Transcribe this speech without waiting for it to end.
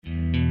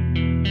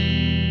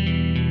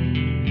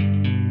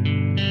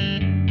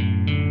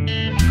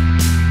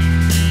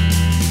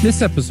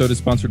This episode is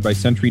sponsored by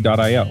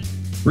Sentry.io.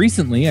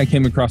 Recently, I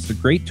came across a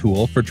great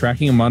tool for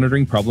tracking and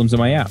monitoring problems in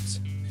my apps.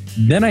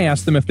 Then I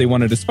asked them if they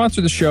wanted to sponsor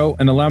the show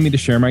and allow me to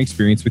share my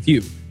experience with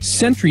you.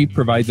 Sentry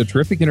provides a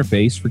terrific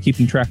interface for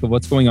keeping track of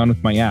what's going on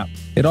with my app.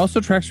 It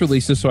also tracks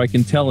releases so I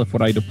can tell if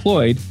what I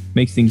deployed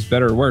makes things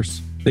better or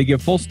worse. They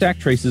give full stack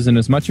traces and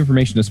as much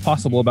information as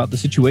possible about the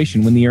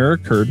situation when the error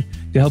occurred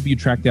to help you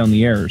track down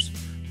the errors.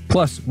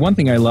 Plus, one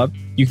thing I love,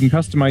 you can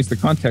customize the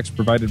context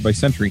provided by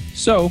Sentry.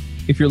 So,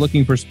 if you're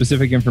looking for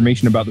specific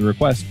information about the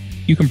request,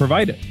 you can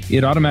provide it.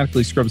 It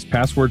automatically scrubs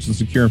passwords and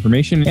secure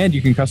information, and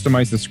you can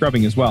customize the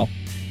scrubbing as well.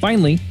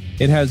 Finally,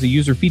 it has a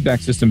user feedback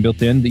system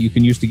built in that you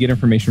can use to get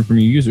information from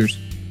your users.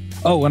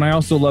 Oh, and I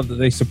also love that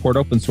they support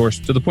open source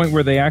to the point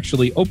where they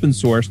actually open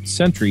sourced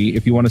Sentry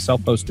if you want to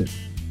self-host it.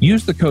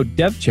 Use the code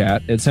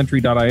DevChat at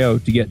Sentry.io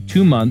to get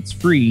 2 months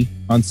free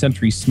on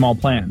Sentry's small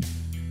plan.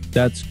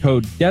 That's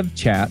code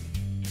DevChat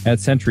at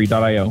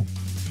Sentry.io.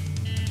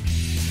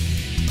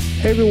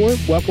 Hey everyone,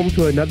 welcome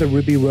to another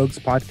Ruby Rogues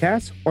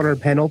podcast. On our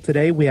panel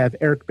today, we have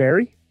Eric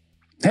Berry.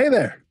 Hey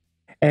there.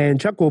 And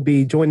Chuck will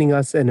be joining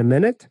us in a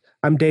minute.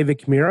 I'm David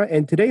Kimura,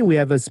 and today we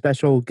have a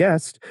special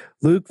guest,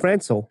 Luke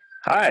Francel.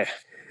 Hi.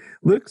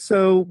 Luke,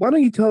 so why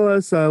don't you tell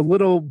us a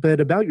little bit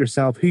about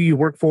yourself, who you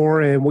work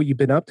for, and what you've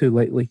been up to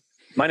lately?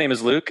 My name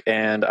is Luke,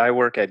 and I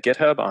work at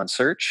GitHub on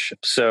search.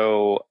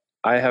 So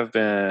I have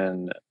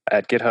been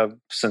at GitHub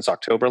since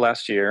October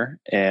last year,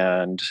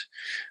 and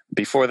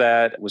before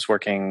that was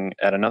working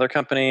at another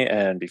company,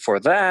 and before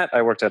that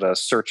I worked at a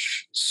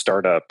search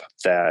startup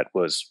that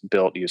was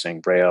built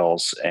using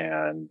Rails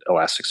and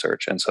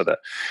Elasticsearch. And so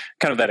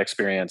that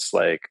experience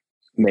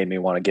made me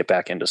want to get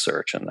back into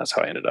search, and that's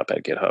how I ended up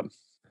at GitHub.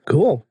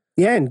 Cool.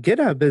 Yeah, and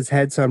GitHub has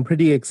had some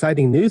pretty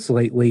exciting news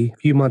lately, a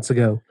few months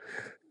ago.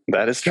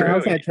 That is true. So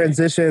how's that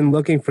transition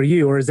looking for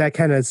you, or is that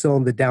kind of still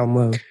in the down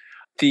low?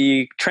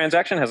 The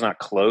transaction has not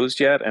closed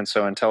yet, and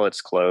so until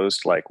it's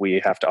closed,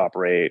 we have to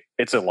operate.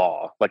 It's a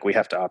law. We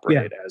have to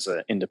operate as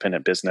an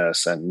independent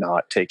business and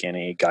not take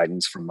any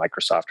guidance from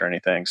Microsoft or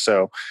anything.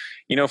 So,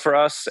 for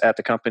us at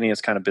the company,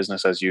 it's kind of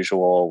business as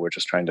usual. We're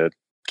just trying to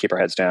keep our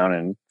heads down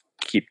and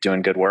keep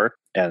doing good work,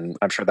 and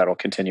I'm sure that'll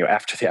continue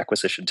after the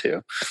acquisition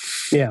too.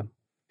 Yeah.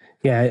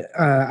 Yeah,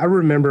 I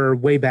remember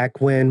way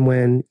back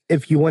when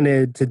if you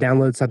wanted to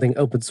download something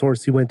open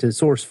source, you went to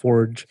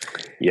SourceForge.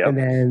 Yep. And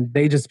then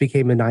they just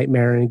became a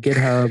nightmare, and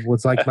GitHub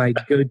was like my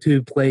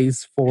go-to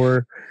place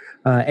for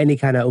any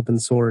kind of open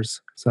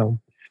source. So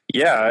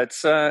yeah,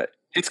 it's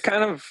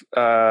kind of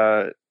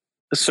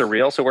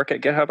surreal to work at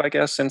GitHub, I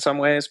guess, in some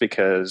ways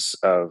because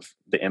of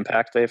the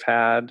impact they've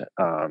had.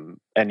 And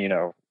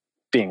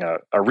being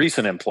a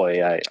recent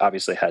employee, I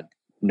obviously had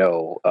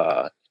no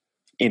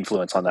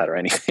influence on that or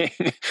anything.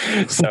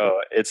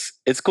 So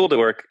it's cool to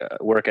work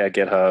at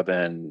GitHub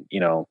and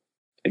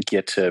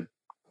get to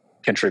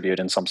contribute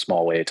in some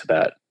small way to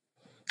that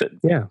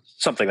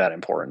something that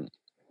important.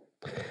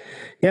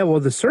 Yeah, well,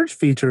 the search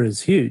feature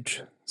is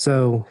huge.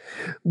 So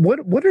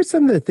what are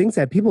some of the things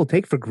that people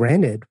take for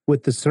granted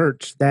with the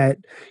search that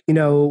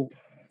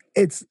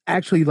it's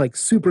actually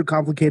super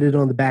complicated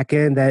on the back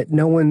end that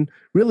no one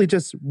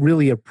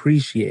really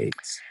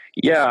appreciates?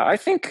 Yeah, I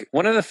think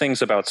one of the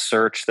things about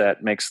search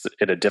that makes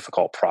it a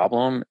difficult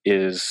problem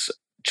is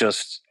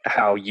just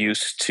how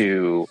used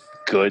to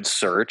good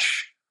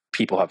search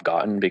people have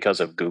gotten because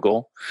of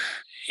Google.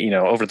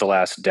 Over the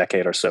last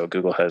decade or so,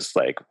 Google has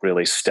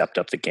really stepped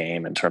up the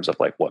game in terms of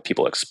what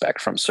people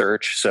expect from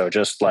search. So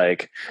just I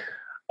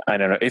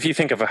don't know, if you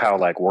think of how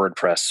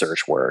WordPress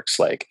search works,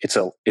 it's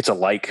a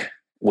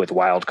with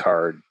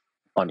wildcard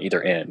on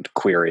either end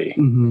query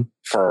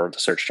for the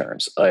search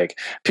terms.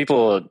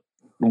 People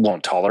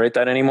won't tolerate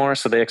that anymore,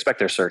 so they expect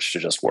their search to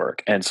just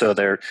work, and so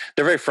they're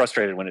very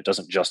frustrated when it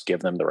doesn't just give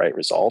them the right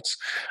results.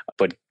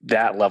 But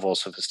that level of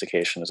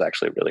sophistication is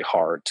actually really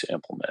hard to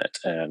implement,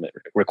 and it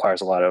requires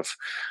a lot of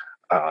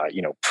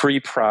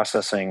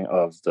pre-processing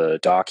of the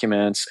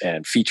documents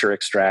and feature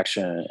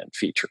extraction and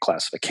feature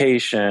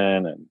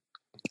classification and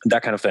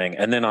that kind of thing.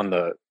 And then on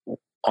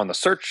the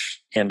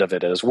search end of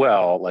it as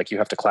well, you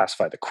have to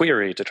classify the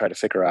query to try to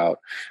figure out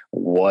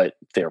what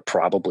they're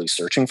probably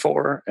searching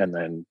for, and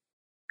then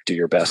do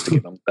your best to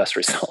give them the best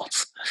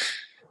results.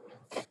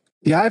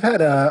 Yeah, I've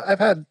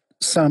had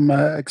some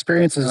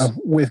experiences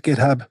with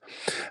GitHub.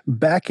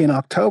 Back in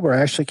October,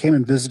 I actually came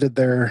and visited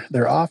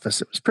their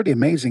office. It was pretty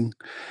amazing,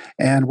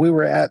 and we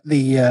were at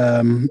the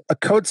a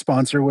code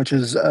sponsor, which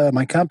is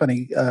my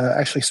company,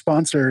 actually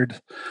sponsored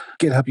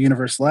GitHub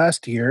Universe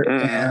last year,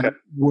 and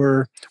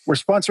we're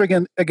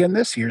sponsoring again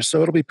this year.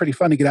 So it'll be pretty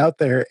fun to get out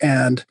there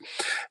and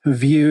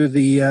view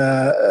the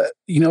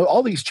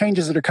all these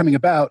changes that are coming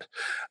about.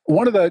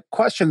 One of the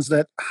questions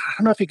that I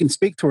don't know if you can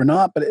speak to or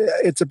not, but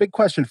it's a big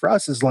question for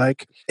us is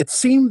it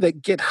seemed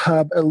that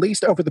GitHub, at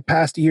least over the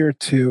past year or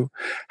two,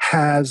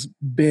 has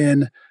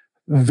been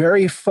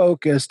very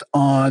focused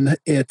on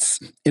its,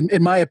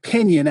 in my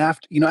opinion,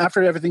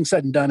 after everything's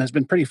said and done, has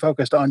been pretty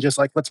focused on just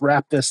let's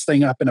wrap this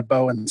thing up in a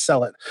bow and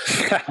sell it.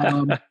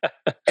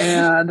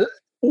 And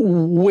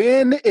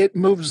when it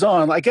moves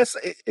on, I guess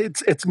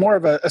it's more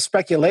of a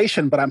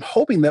speculation, but I'm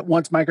hoping that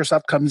once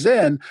Microsoft comes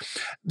in,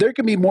 there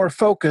can be more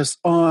focus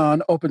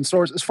on open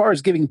source as far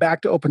as giving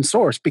back to open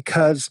source.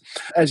 Because,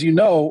 as you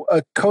know,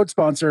 a code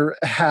sponsor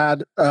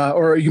had,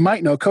 or you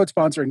might know, code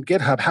sponsor and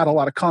GitHub had a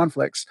lot of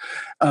conflicts.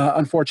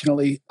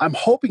 Unfortunately, I'm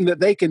hoping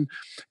that they can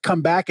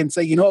come back and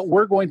say, you know what,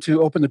 we're going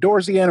to open the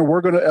doors again, or we're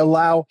going to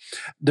allow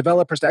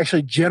developers to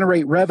actually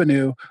generate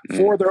revenue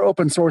for their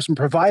open source and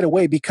provide a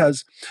way.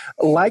 Because,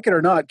 like it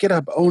or not,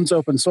 GitHub owns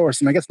open source,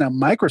 and I guess now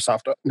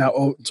Microsoft now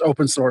owns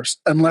open source,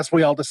 unless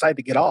we all decide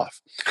to get off.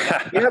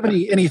 Do you have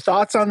any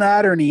thoughts on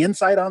that, or any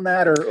insight on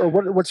that, or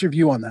what's your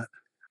view on that?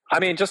 I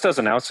mean, just as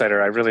an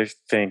outsider, I really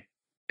think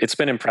it's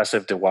been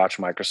impressive to watch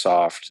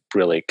Microsoft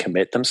really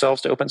commit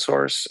themselves to open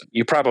source.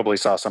 You probably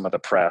saw some of the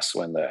press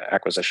when the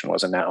acquisition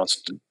was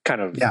announced,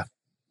 kind of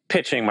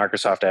pitching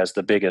Microsoft as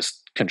the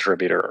biggest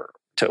contributor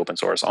to open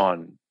source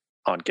on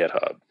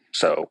GitHub.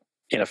 So,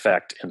 in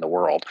effect, in the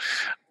world.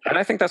 And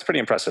I think that's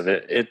pretty impressive.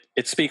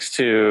 It speaks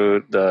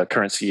to the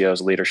current CEO's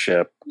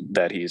leadership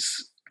that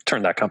he's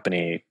turned that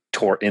company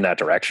in that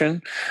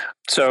direction.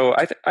 So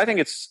I think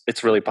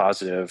it's really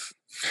positive.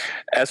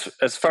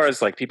 As far as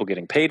like people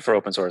getting paid for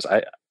open source,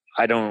 I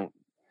don't,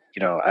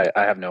 I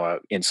have no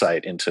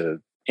insight into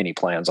any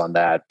plans on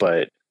that,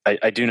 but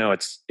I do know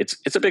it's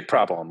a big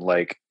problem.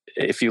 Like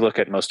if you look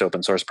at most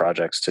open source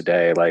projects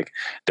today, like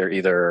they're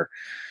either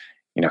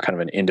kind of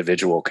an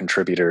individual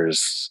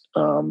contributor's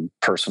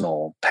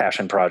personal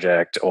passion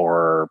project,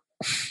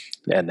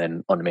 and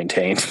then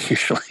unmaintained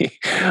usually,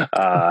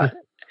 right.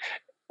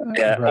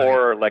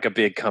 Or like a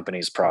big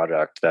company's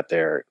product that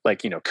they're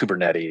like,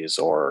 Kubernetes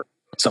or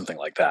something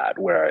like that,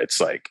 where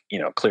it's like,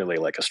 clearly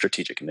like a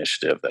strategic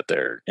initiative that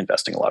they're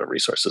investing a lot of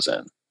resources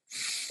in.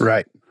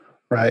 Right.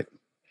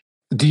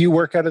 Do you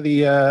work out of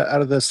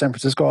the San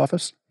Francisco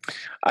office?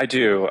 I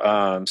do.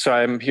 So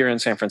I'm here in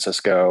San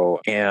Francisco,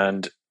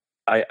 and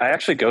I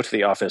actually go to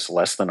the office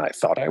less than I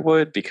thought I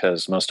would,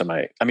 because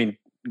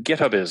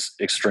GitHub is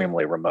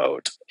extremely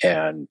remote.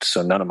 And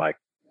so none of my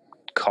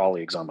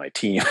colleagues on my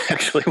team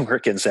actually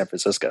work in San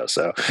Francisco.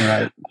 So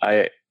right.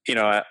 And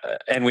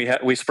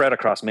we spread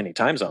across many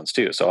time zones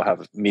too. So I'll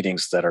have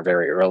meetings that are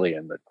very early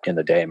in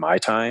the day, my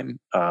time,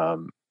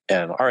 and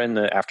are in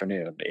the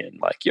afternoon in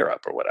like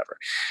Europe or whatever.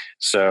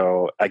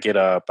 So I get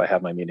up, I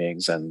have my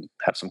meetings and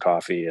have some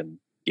coffee, and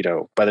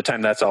by the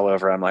time that's all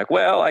over, I'm like,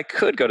 well, I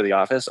could go to the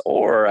office,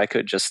 or I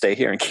could just stay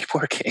here and keep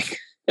working.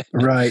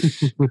 Right.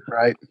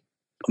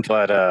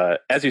 But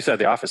as you said,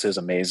 the office is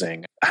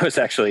amazing. I was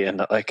actually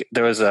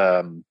there was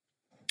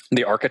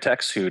the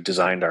architects who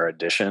designed our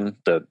addition,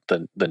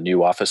 the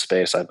new office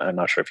space. I'm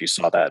not sure if you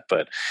saw that,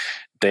 but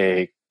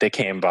they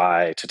came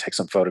by to take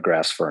some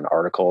photographs for an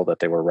article that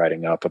they were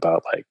writing up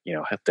about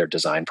their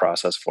design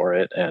process for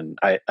it. And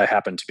I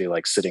happened to be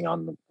like sitting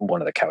on one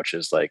of the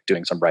couches, like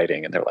doing some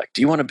writing, and they're like,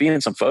 "Do you want to be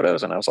in some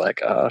photos?" And I was like,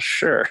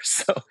 "Sure."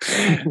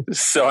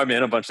 So I'm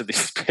in a bunch of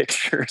these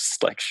pictures,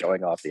 like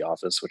showing off the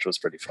office, which was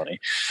pretty funny.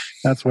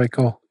 That's way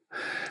cool.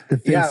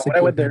 Yeah, when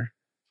I went there,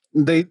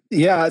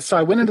 so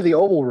I went into the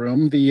Oval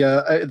Room,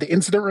 the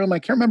incident room. I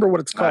can't remember what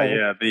it's called.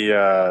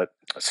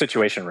 The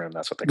situation room.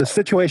 That's what they call it. The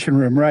situation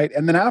room, right?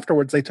 And then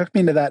afterwards, they took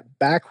me into that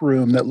back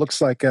room that looks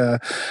like an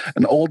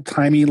old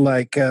timey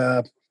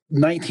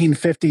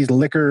 1950s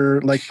liquor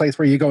place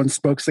where you go and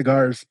smoke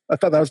cigars. I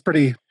thought that was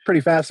pretty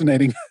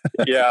fascinating.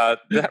 Yeah,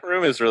 that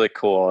room is really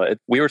cool.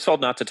 We were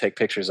told not to take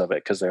pictures of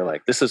it because they're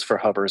like, this is for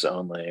Hubbers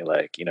only.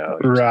 Like,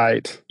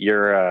 right.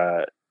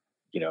 You're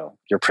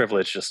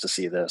privileged just to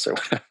see this or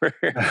whatever.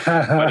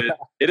 But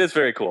it is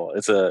very cool.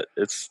 It's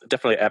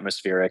definitely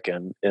atmospheric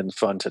and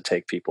fun to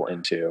take people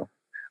into.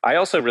 I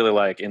also really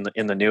like in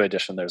the new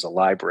edition, there's a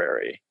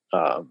library,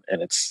 and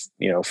it's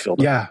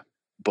filled with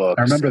books.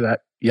 I remember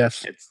that.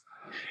 Yes,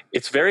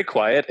 it's very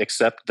quiet,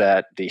 except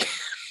that the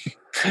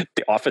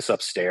the office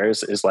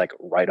upstairs is like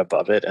right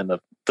above it, and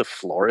the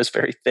floor is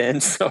very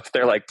thin. So if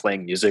they're like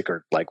playing music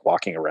or like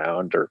walking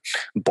around or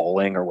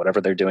bowling or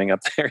whatever they're doing up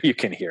there, you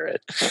can hear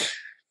it.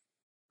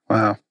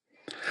 Wow.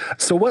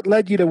 So what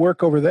led you to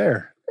work over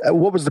there?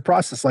 What was the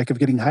process like of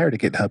getting hired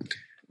at GitHub?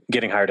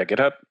 Getting hired at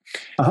GitHub?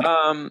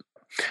 Uh-huh.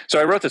 So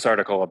I wrote this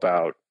article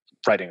about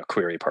writing a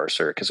query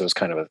parser because it was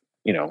kind of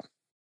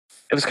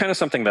it was kind of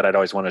something that I'd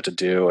always wanted to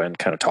do and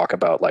kind of talk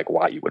about like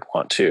why you would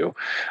want to.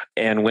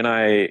 And when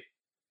I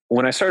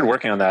started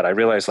working on that, I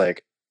realized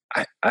like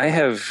I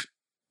have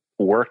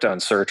worked on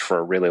search for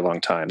a really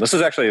long time. This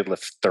is actually the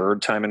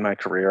third time in my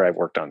career I've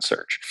worked on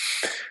search.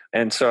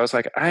 And so I was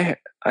like, I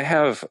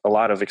have a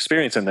lot of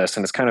experience in this,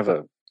 and it's kind of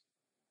a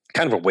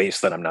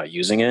waste that I'm not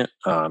using it.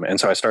 And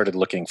so I started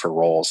looking for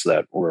roles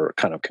that were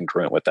kind of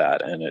congruent with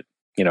that. And it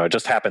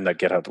just happened that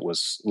GitHub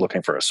was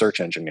looking for a search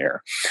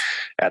engineer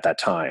at that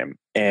time.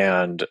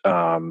 And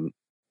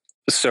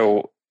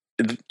so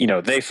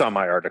they saw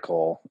my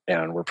article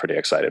and were pretty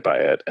excited by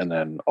it. And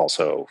then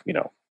also,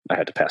 I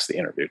had to pass the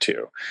interview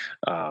too.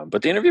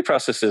 But the interview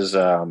process is,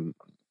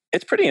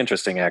 it's pretty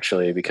interesting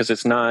actually, because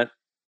it's not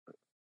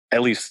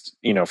at least,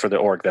 for the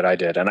org that I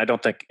did, and I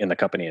don't think in the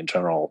company in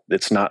general,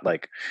 it's not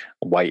like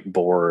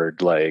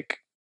whiteboard, like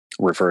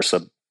reverse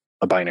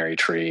a binary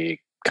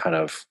tree kind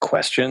of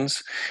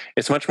questions.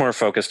 It's much more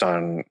focused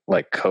on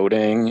like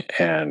coding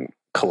and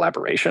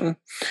collaboration,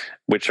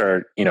 which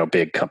are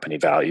big company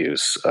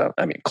values.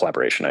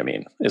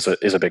 Collaboration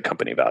is a big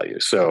company value.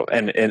 So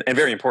and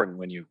very important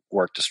when you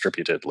work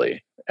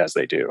distributedly as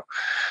they do.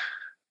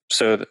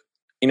 So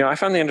I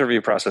found the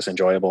interview process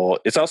enjoyable.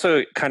 It's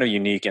also kind of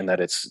unique in that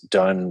it's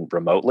done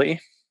remotely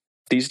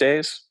these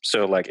days.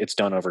 So like it's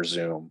done over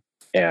Zoom,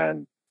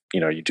 and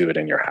you do it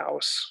in your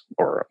house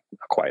or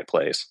a quiet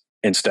place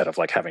instead of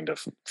like having to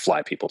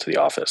fly people to the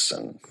office.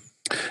 And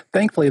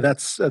thankfully,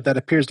 that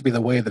appears to be the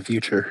way of the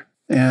future.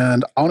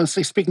 And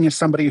honestly, speaking as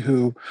somebody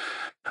who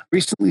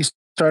recently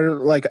started,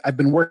 like I've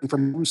been working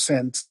from home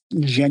since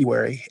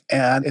January,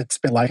 and it's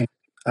been like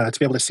to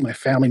be able to see my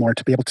family more,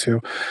 to be able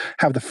to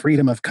have the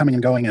freedom of coming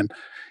and going and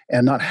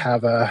not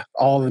have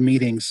all the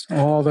meetings.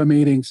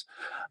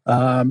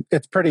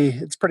 It's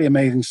pretty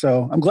amazing.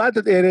 So I'm glad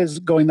that it is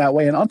going that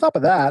way. And on top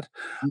of that,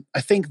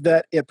 I think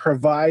that it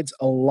provides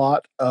a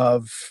lot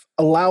of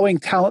allowing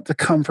talent to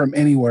come from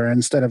anywhere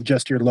instead of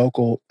just your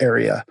local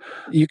area.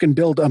 You can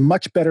build a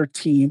much better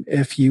team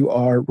if you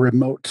are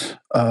remote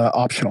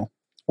optional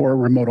or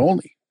remote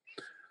only.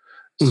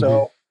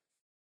 So,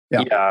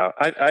 yeah,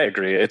 I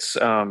agree. It's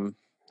been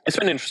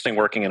interesting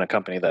working in a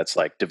company that's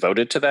like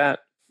devoted to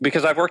that,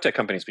 because I've worked at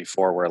companies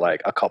before where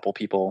like a couple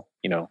people,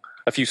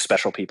 a few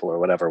special people or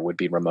whatever would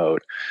be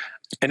remote,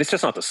 and it's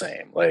just not the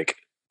same. Like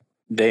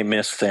they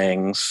miss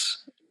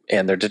things,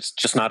 and they're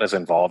just not as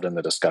involved in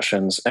the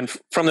discussions. And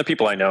from the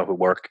people I know who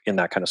work in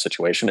that kind of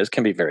situation, it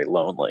can be very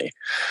lonely.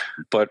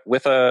 But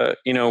with I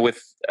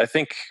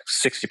think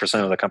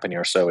 60% of the company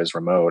or so is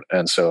remote,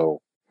 and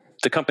so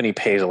the company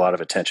pays a lot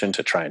of attention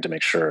to trying to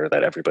make sure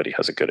that everybody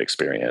has a good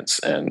experience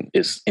and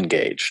is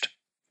engaged.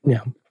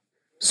 Yeah.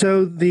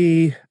 So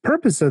the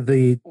purpose of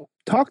the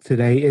talk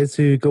today is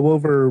to go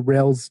over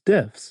Rails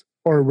diffs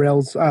or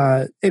Rails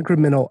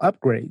incremental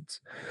upgrades.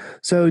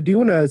 So do you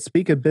want to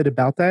speak a bit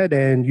about that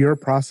and your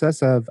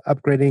process of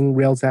upgrading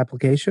Rails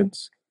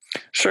applications?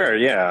 Sure,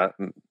 yeah.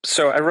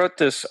 So I wrote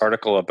this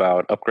article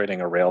about upgrading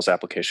a Rails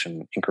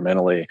application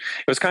incrementally.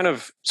 It was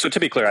so to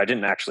be clear, I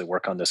didn't actually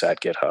work on this at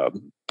GitHub,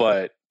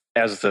 but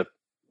as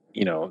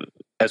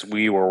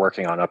we were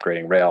working on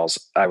upgrading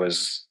Rails, I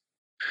was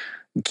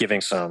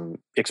giving some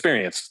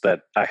experience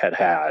that I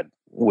had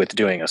with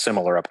doing a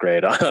similar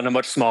upgrade on a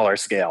much smaller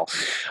scale,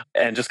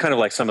 and just kind of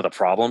like some of the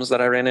problems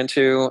that I ran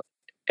into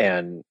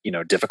and,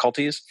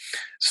 difficulties.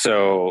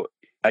 So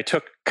I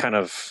took kind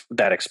of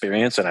that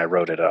experience and I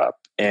wrote it up.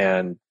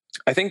 And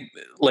I think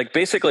like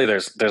basically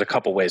there's a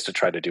couple ways to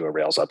try to do a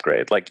Rails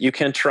upgrade. Like you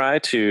can try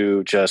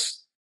to just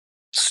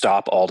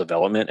stop all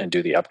development and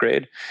do the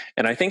upgrade.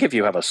 And I think if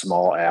you have a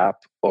small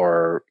app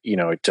or,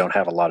 don't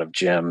have a lot of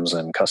gems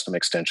and custom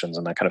extensions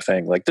and that kind of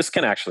thing, like this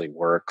can actually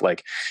work.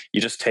 Like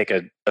you just take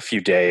a few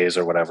days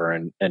or whatever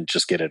and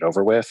just get it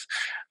over with.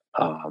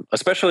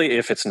 Especially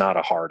if it's not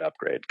a hard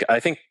upgrade. I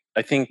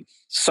think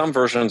some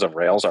versions of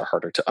Rails are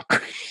harder to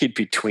upgrade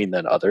between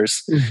than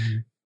others. Mm-hmm.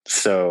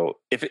 So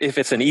if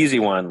it's an easy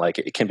one, like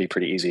it can be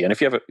pretty easy. And if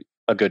you have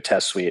a good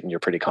test suite and you're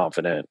pretty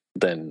confident,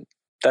 then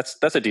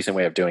that's a decent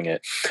way of doing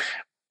it.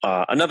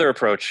 Another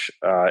approach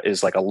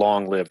is like a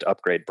long-lived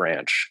upgrade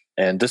branch.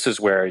 And this is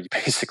where you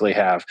basically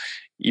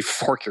you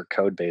fork your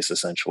code base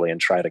essentially and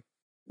try to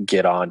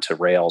get onto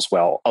Rails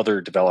while other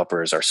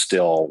developers are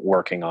still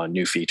working on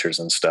new features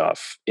and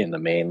stuff in the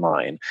main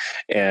line.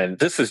 And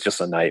this is just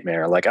a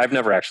nightmare. Like I've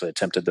never actually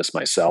attempted this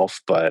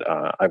myself, but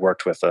I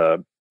worked with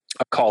a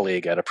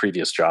colleague at a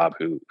previous job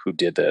who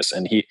did this.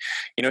 And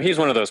he's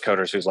one of those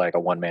coders who's like a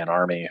one-man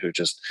army who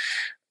just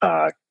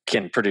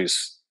can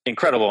produce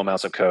incredible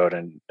amounts of code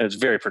and it's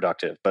very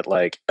productive, but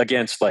like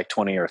against like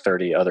 20 or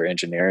 30 other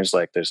engineers,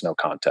 like there's no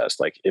contest.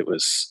 Like he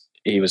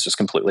was just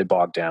completely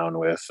bogged down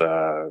with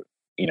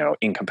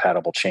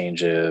incompatible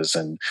changes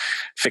and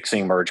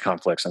fixing merge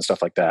conflicts and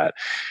stuff like that.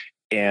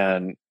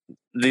 And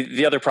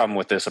the other problem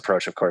with this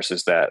approach, of course,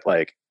 is that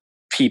like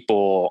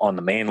people on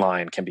the main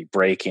line can be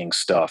breaking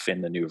stuff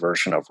in the new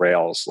version of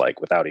Rails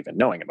like without even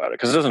knowing about it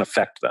because it doesn't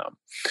affect them.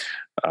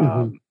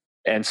 Mm-hmm.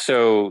 And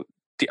so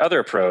the other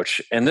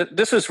approach, and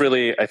this is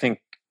really, I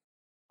think,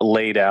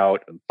 laid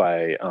out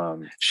by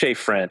Shay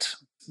Frent.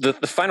 The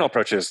final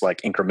approach is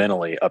like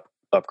incrementally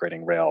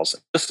upgrading Rails.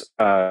 This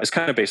is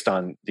kind of based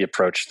on the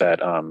approach that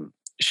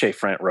Shay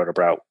Frent wrote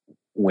about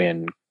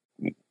when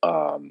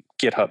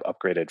GitHub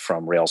upgraded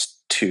from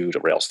Rails 2 to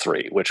Rails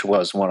 3, which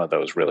was one of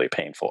those really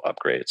painful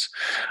upgrades.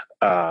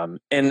 And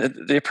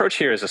the approach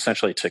here is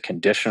essentially to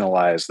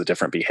conditionalize the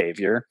different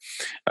behavior.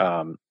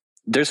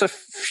 There's a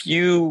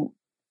few,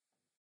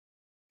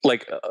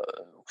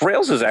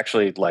 Rails is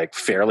actually like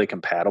fairly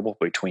compatible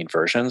between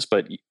versions,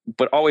 but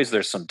always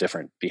there's some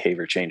different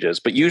behavior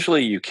changes. But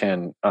usually you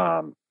can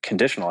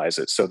conditionalize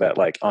it so that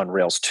like on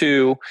Rails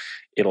 2,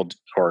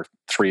 or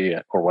 3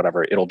 or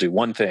whatever, it'll do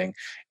one thing,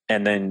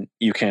 and then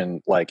you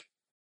can like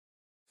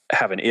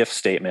have an if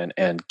statement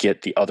and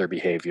get the other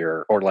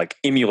behavior, or like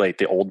emulate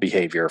the old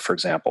behavior, for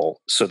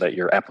example, so that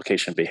your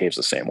application behaves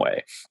the same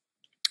way.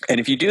 And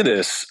if you do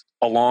this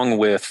along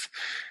with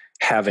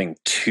having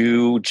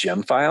 2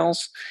 gem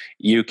files,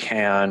 you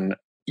can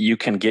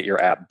get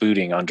your app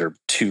booting under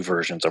 2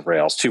 versions of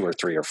Rails, 2 or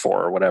 3 or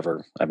 4 or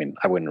whatever. I mean,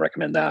 I wouldn't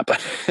recommend that,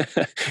 but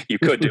you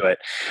could do it.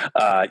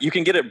 You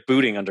can get it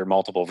booting under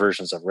multiple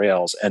versions of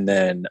Rails, and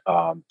then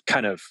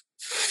kind of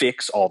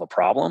fix all the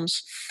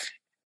problems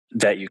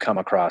that you come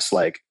across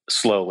like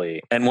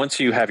slowly. And once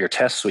you have your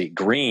test suite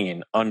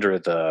green under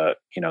the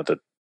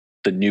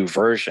new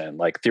version,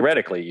 like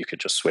theoretically you could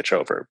just switch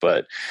over.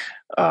 But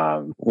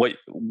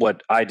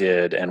what I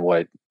did and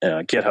what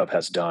GitHub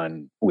has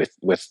done with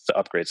the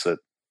upgrades that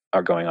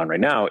are going on right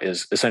now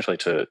is essentially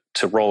to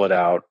roll it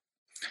out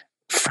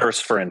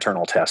first for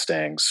internal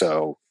testing.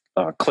 So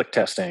click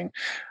testing.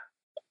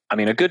 I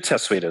mean, a good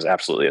test suite is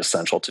absolutely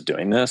essential to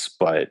doing this,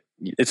 but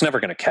it's never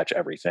going to catch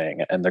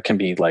everything. And there can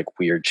be like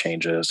weird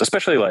changes,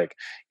 especially like,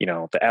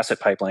 the asset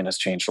pipeline has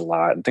changed a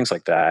lot and things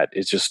like that.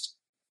 It's just,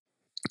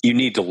 you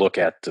need to look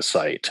at the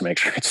site to make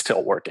sure it's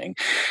still working.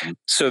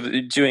 So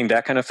doing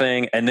that kind of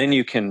thing, and then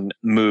you can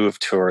move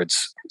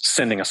towards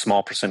sending a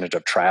small percentage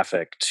of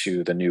traffic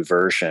to the new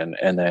version.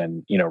 And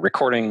then,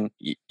 recording,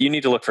 you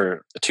need to look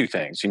for 2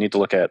 things. You need to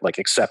look at like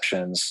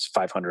exceptions,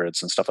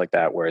 500s and stuff like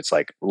that, where it's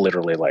like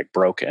literally like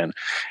broken.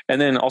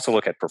 And then also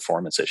look at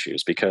performance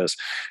issues, because,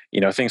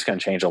 things can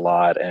change a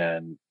lot,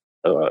 and,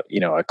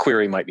 a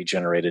query might be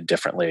generated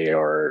differently,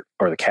 or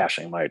the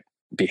caching might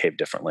behave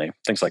differently.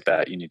 Things like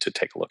that you need to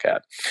take a look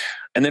at.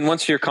 And then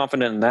once you're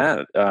confident in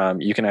that,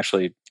 you can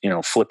actually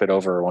flip it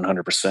over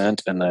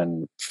 100% and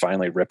then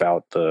finally rip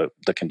out the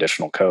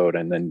conditional code,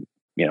 and then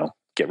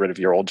get rid of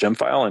your old gem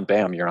file, and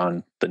bam, you're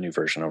on the new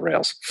version of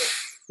Rails.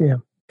 Yeah.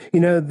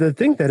 The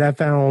thing that I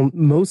found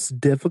most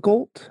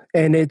difficult,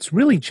 and it's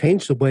really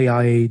changed the way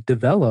I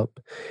develop,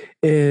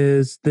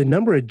 is the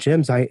number of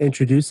gems I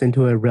introduce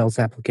into a Rails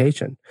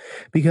application.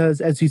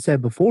 Because as you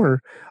said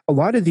before, a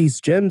lot of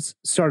these gems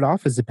start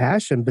off as a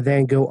passion, but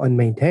then go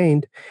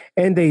unmaintained,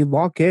 and they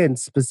lock in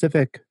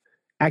specific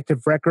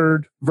active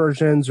record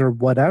versions or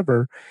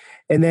whatever.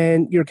 And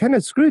then you're kind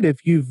of screwed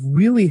if you've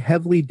really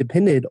heavily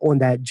depended on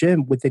that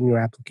gem within your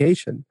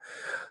application.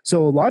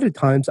 So a lot of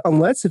times,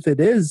 unless if it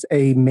is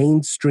a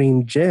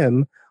mainstream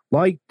gem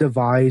like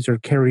Devise or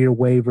Carrier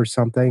Wave or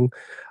something,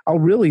 I'll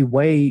really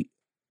weigh,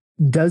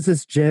 does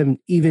this gem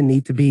even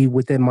need to be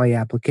within my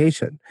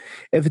application?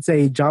 If it's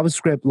a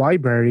JavaScript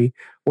library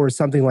or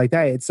something like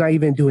that, it's not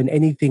even doing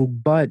anything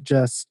but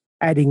just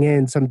adding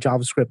in some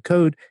JavaScript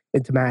code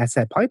into my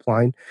asset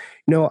pipeline,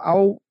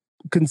 I'll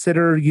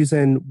consider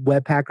using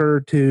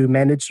Webpacker to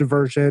manage the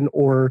version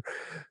or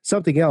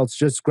something else,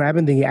 just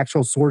grabbing the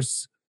actual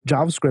source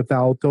JavaScript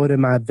file, throw it in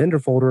my vendor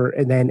folder,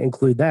 and then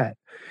include that.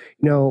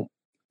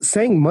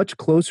 Staying much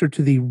closer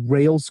to the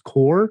Rails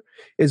core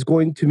is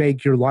going to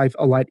make your life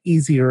a lot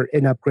easier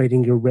in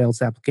upgrading your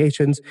Rails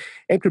applications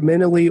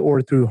incrementally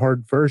or through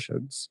hard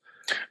versions.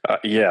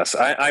 Yes,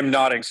 I'm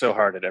nodding so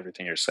hard at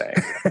everything you're saying.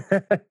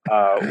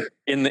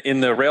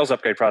 In the Rails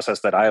upgrade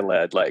process that I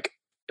led, like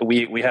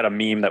we had a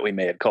meme that we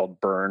made called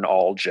 "Burn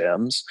All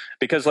Gems,"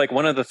 because like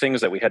one of the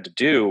things that we had to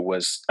do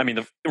was,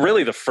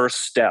 really the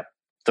first step,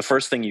 the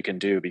first thing you can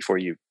do before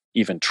you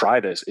even try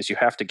this is you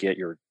have to get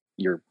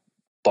your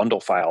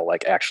bundle file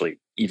like actually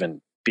even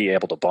be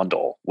able to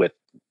bundle with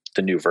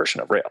the new version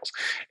of Rails,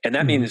 and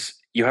that means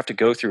you have to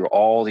go through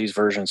all these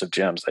versions of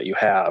gems that you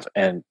have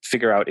and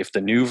figure out if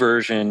the new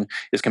version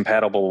is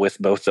compatible with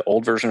both the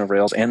old version of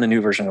Rails and the new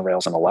version of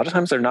Rails. And a lot of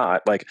times they're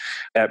not. Like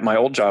at my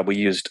old job, we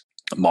used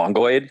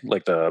Mongoid,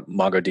 like the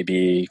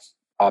MongoDB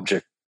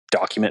object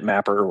document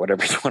mapper or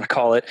whatever you want to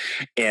call it.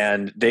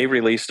 And they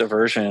released a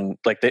version,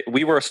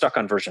 we were stuck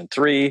on version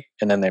 3,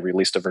 and then they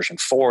released a version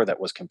 4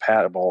 that was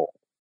compatible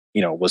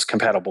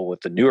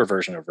with the newer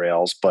version of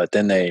Rails, but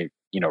then they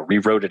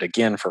rewrote it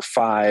again for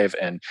 5,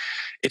 and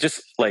it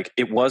just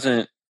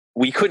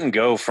we couldn't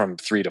go from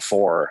 3 to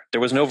 4.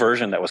 There was no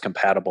version that was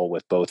compatible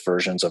with both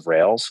versions of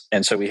Rails,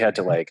 and so we had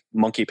to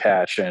monkey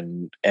patch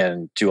and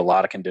do a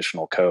lot of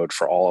conditional code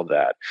for all of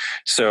that.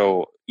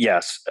 So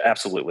yes,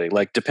 absolutely.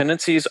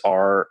 Dependencies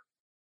are,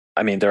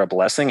 they're a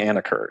blessing and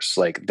a curse.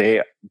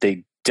 They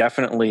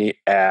definitely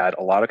add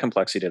a lot of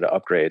complexity to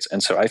upgrades,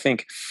 and so I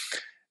think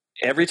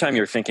every time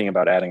you're thinking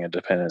about adding a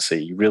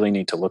dependency, you really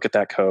need to look at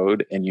that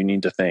code and you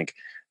need to think,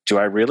 do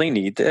I really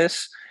need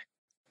this?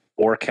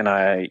 Or can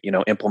I,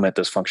 implement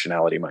this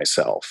functionality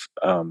myself?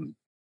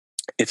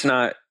 It's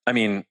not,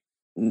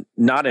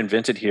 not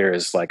invented here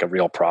is a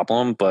real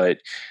problem, but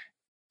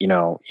you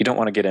don't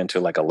want to get into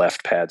a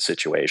left pad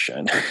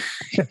situation.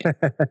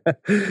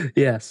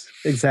 Yes,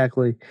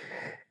 exactly.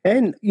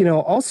 And,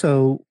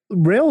 also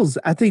Rails,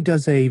 I think,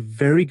 does a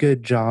very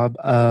good job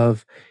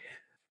of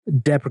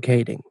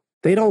deprecating.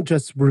 They don't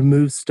just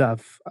remove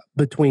stuff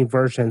between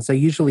versions. They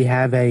usually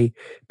have a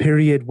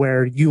period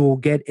where you will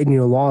get in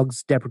your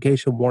logs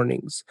deprecation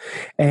warnings.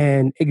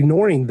 And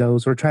ignoring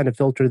those or trying to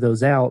filter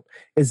those out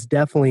is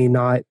definitely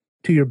not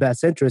to your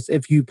best interest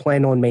if you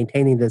plan on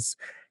maintaining this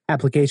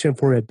application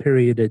for a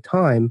period of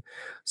time.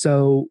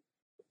 So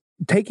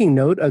taking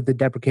note of the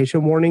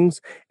deprecation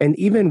warnings and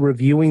even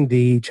reviewing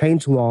the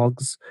change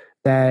logs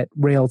that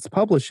Rails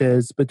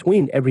publishes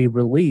between every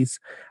release,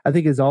 I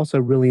think is also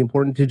really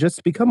important to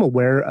just become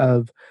aware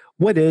of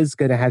what is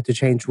going to have to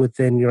change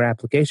within your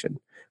application.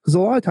 Because a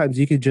lot of times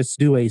you could just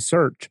do a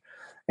search.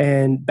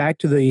 And back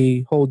to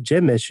the whole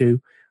gem issue,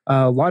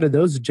 a lot of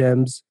those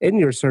gems in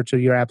your search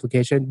of your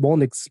application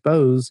won't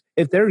expose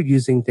if they're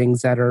using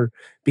things that are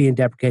being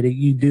deprecated.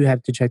 You do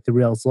have to check the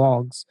Rails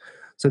logs.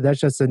 So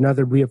that's just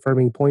another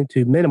reaffirming point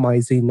to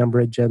minimize the number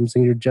of gems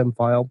in your gem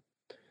file.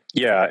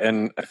 Yeah,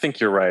 and I think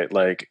you're right.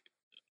 Like,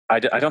 I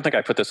don't think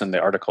I put this in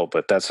the article,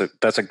 but that's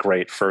a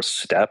great first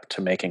step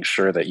to making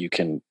sure that you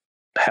can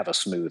have a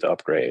smooth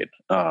upgrade.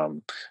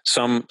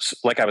 Some,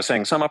 like I was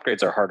saying, some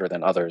upgrades are harder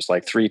than others.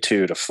 Like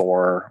 3.2 to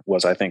 4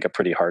 was, I think, a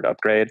pretty hard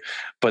upgrade,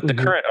 but the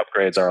current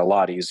upgrades are a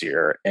lot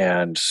easier.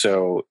 And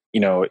so,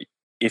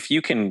 if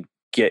you can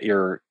get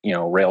your,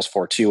 Rails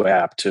 4.2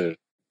 app to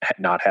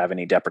not have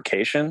any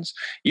deprecations,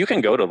 you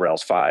can go to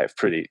Rails 5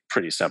 pretty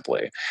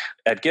simply.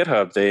 At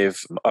GitHub,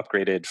 they've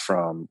upgraded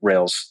from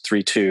Rails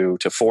 3.2 to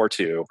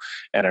 4.2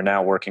 and are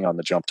now working on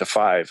the jump to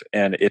 5.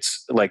 And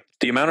it's like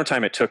the amount of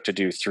time it took to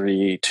do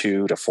 3.2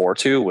 to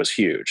 4.2 was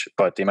huge,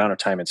 but the amount of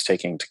time it's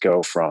taking to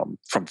go from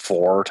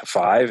 4 to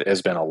 5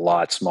 has been a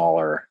lot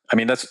smaller. I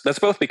mean, that's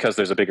both because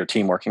there's a bigger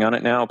team working on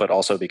it now, but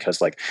also because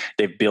like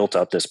they've built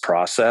up this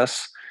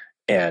process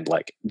and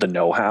like the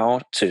know-how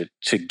to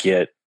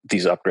get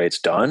these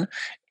upgrades done,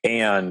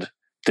 and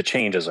the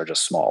changes are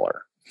just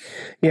smaller.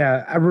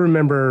 Yeah, I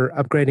remember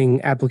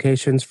upgrading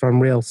applications from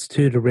Rails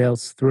 2 to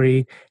Rails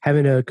 3,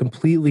 having to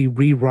completely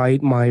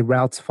rewrite my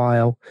routes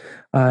file.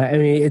 I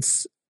mean,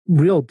 it's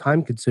real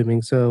time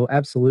consuming. So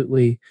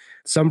absolutely,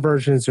 some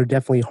versions are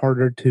definitely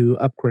harder to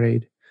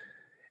upgrade.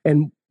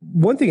 And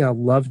one thing I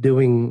love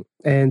doing,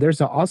 and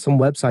there's an awesome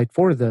website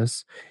for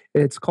this,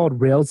 it's called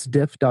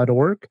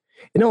railsdiff.org.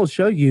 And it'll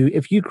show you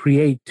if you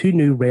create 2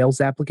 new Rails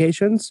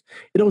applications,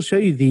 it'll show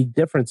you the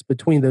difference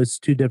between those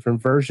 2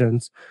 different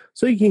versions.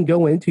 So you can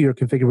go into your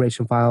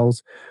configuration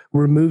files,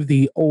 remove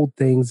the old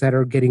things that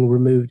are getting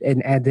removed,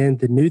 and add in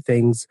the new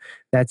things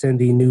that's in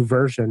the new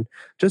version.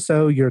 Just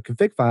so your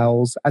config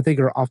files, I think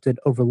are often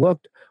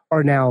overlooked,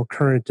 are now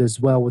current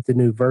as well with the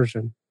new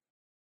version.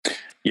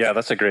 Yeah,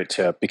 that's a great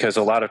tip, because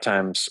a lot of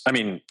times, I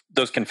mean,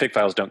 those config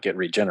files don't get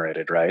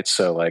regenerated, right?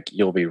 So like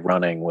you'll be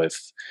running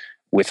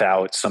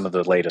without some of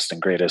the latest and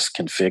greatest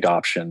config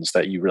options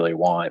that you really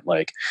want.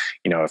 Like,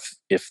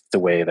 if the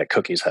way that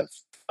cookies have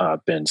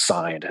been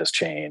signed has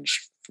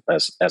changed,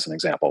 as an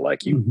example,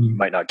 like you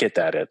might not get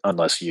that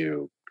unless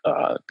you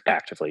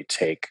actively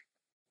take,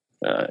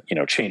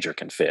 change your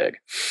config.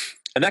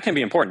 And that can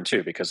be important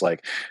too, because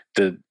like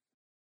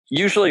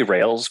usually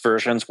Rails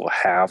versions will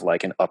have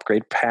like an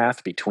upgrade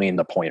path between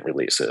the point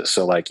releases.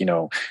 So like,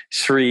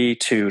 3.2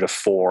 to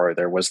 4,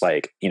 there was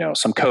like,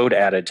 some code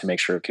added to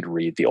make sure it could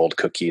read the old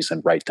cookies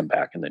and write them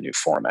back in the new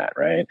format,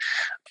 right?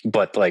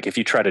 But like if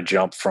you try to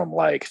jump from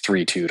like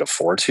 3.2 to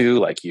 4.2,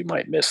 like you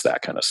might miss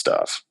that kind of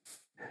stuff.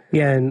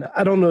 Yeah, and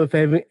I don't know if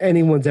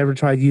anyone's ever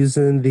tried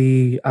using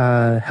the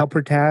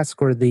helper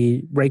task or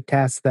the rake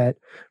task that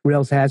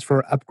Rails has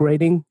for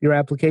upgrading your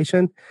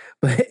application,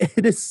 but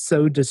it is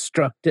so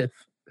destructive.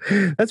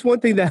 That's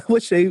one thing that I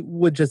wish they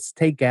would just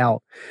take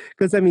out.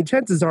 Because, I mean,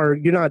 chances are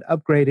you're not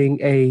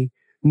upgrading a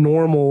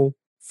normal,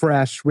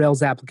 fresh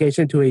Rails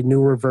application to a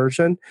newer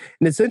version.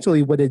 And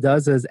essentially what it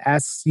does is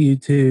asks you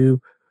to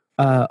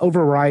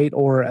overwrite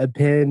or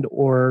append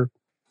or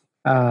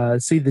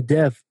see the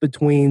diff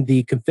between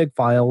the config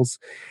files.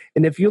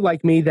 And if you're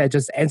like me that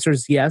just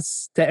answers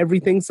yes to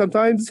everything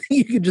sometimes,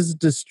 you can just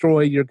destroy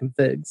your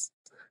configs.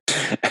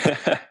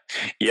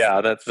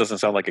 Yeah, that doesn't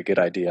sound like a good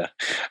idea.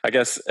 I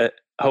guess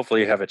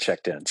hopefully you have it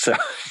checked in so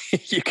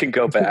you can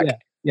go back.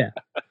 Yeah.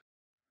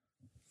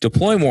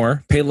 Deploy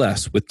more, pay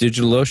less with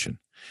DigitalOcean,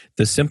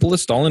 the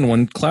simplest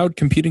all-in-one cloud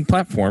computing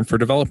platform for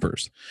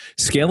developers.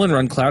 Scale and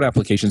run cloud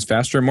applications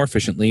faster and more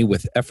efficiently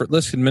with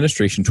effortless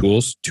administration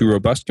tools to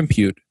robust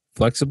compute,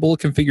 flexible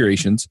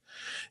configurations,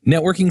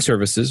 networking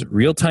services,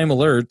 real-time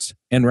alerts,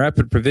 and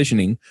rapid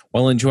provisioning,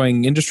 while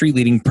enjoying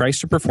industry-leading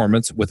price to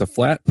performance with a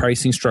flat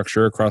pricing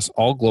structure across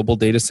all global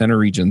data center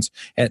regions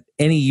at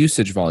any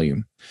usage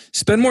volume.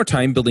 Spend more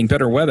time building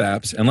better web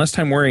apps and less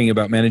time worrying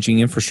about managing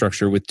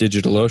infrastructure with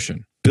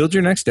DigitalOcean. Build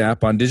your next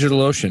app on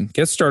DigitalOcean.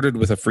 Get started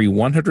with a free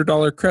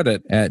 $100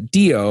 credit at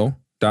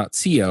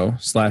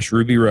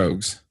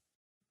do.co/rubyrogues.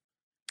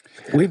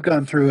 We've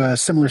gone through a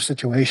similar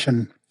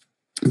situation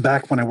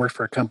back when I worked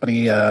for a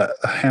company a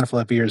handful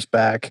of years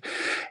back.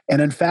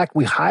 And in fact,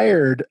 we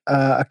hired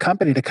a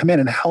company to come in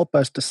and help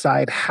us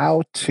decide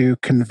how to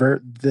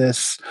convert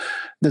this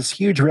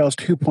huge Rails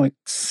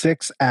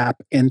 2.6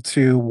 app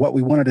into what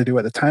we wanted to do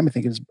at the time. I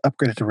think it was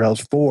upgraded to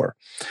Rails 4.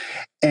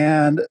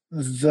 And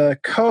the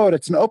code,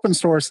 it's an open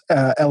source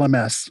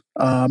LMS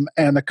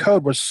and the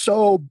code was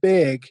so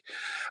big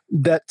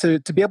that to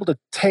be able to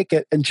take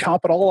it and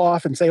chop it all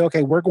off and say,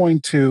 okay, we're going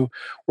to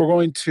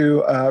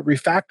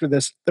refactor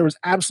this, there was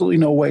absolutely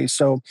no way.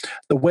 So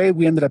the way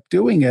we ended up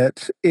doing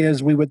it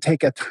is we would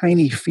take a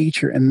tiny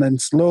feature and then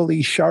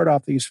slowly shard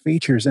off these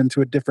features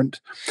into a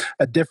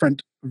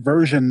different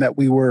version that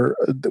we were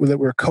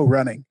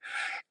co-running.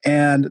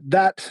 And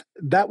that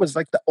was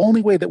like the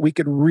only way that we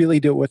could really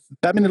do it with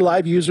that many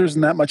live users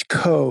and that much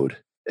code.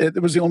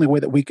 It was the only way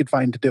that we could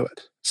find to do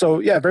it. So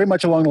yeah, very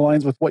much along the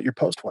lines with what your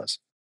post was.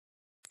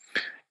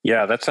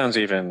 Yeah, that sounds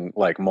even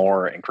like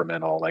more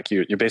incremental. Like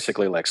you're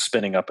basically like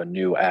spinning up a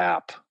new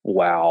app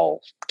while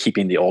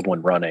keeping the old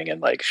one running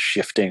and like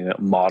shifting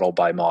model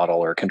by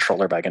model or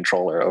controller by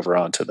controller over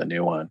onto the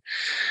new one.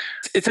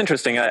 It's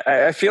interesting.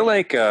 I feel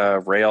like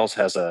Rails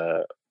has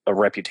a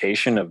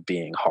reputation of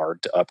being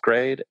hard to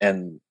upgrade,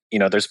 and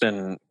there's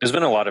been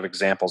a lot of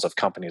examples of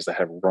companies that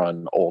have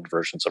run old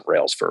versions of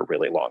Rails for a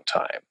really long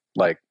time.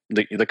 Like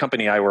the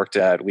company I worked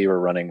at, we were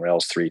running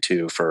Rails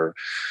 3.2 for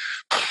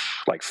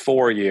like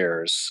 4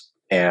 years,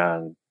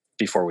 and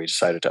before we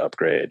decided to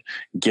upgrade.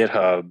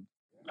 GitHub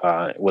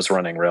was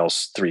running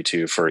Rails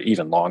 3.2 for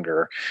even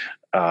longer,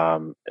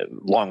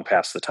 long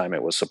past the time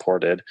it was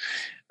supported.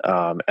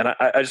 And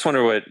I just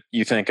wonder what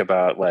you think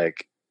about,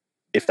 like,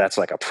 if that's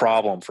like a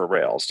problem for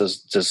Rails.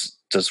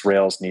 Does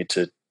Rails need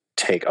to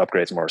take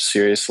upgrades more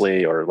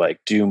seriously, or like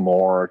do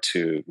more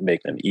to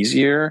make them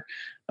easier?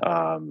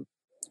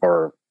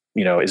 Or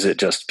is it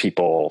just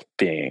people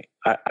being,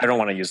 I don't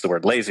want to use the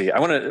word lazy. I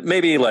want to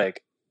maybe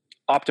like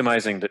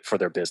optimizing for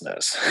their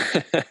business.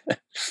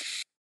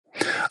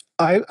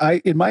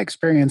 I in my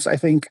experience, I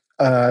think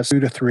 2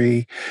 to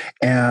 3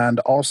 and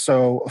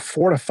also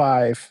 4 to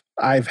 5,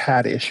 I've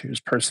had issues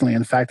personally.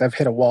 In fact, I've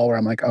hit a wall where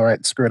I'm like, all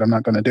right, screw it, I'm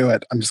not going to do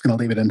it. I'm just going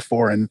to leave it in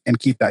 4 and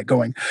keep that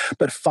going.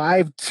 But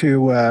 5 to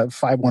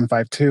 5.1,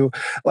 5.2,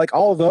 like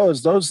all of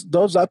those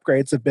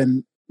upgrades have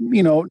been,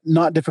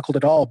 not difficult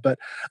at all. But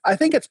I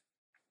think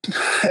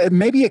it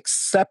may be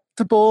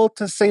acceptable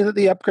to say that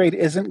the upgrade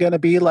isn't going to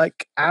be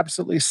like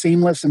absolutely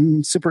seamless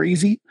and super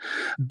easy,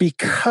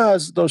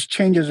 because those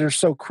changes are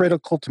so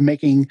critical to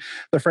making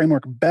the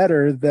framework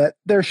better that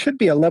there should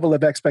be a level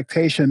of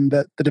expectation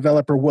that the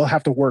developer will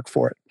have to work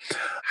for it.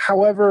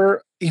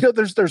 However,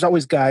 there's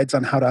always guides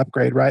on how to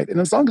upgrade, right? And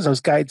as long as those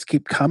guides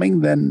keep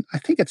coming, then I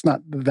think it's not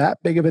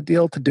that big of a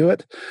deal to do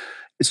it.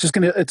 It's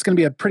going to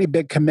be a pretty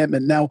big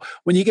commitment. Now,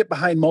 when you get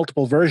behind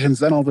multiple versions,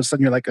 then all of a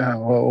sudden you're like, oh,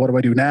 well, what do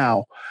I do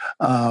now?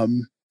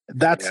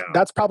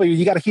 That's probably,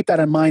 you got to keep that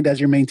in mind as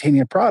you're maintaining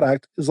a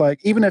product. Is like,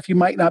 even if you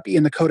might not be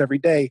in the code every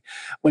day,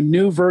 when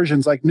new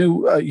versions, like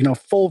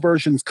full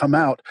versions come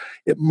out,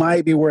 it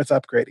might be worth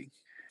upgrading.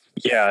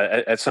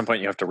 Yeah, at some point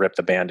you have to rip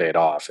the Band-Aid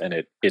off, and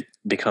it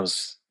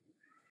becomes,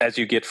 as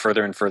you get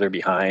further and further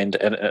behind,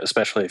 and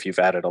especially if you've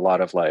added a lot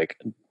of like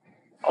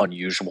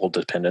unusual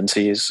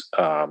dependencies,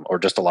 or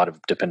just a lot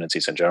of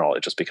dependencies in general,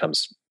 it just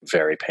becomes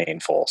very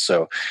painful.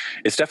 So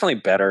it's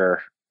definitely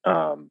better,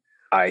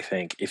 I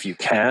think, if you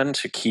can,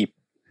 to keep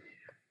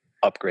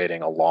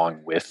upgrading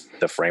along with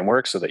the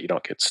framework so that you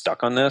don't get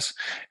stuck on this.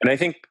 And I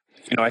think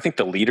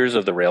the leaders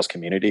of the Rails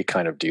community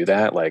kind of do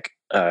that. Like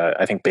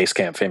I think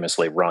Basecamp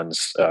famously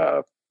runs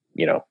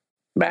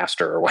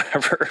master or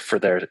whatever for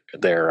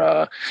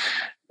their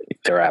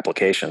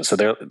application. So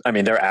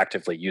they're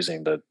actively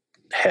using the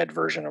head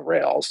version of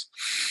Rails.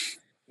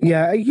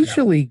 Yeah, I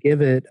usually give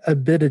it a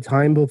bit of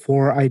time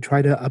before I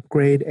try to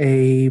upgrade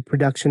a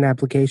production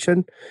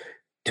application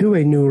to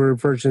a newer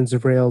versions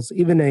of Rails,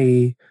 even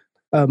a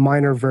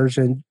minor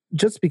version,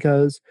 just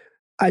because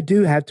I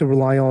do have to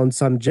rely on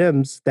some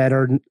gems that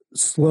are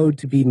slow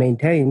to be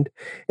maintained.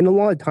 And a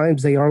lot of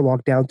times they are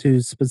locked down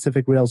to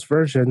specific Rails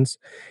versions,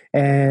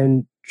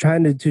 and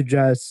trying to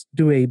just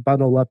do a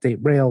bundle update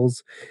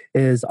Rails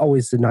is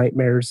always a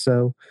nightmare.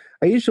 So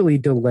I usually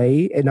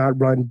delay and not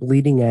run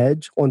bleeding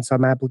edge on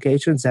some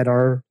applications that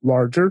are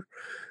larger,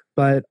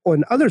 but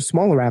on other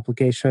smaller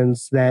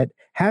applications that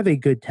have a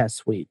good test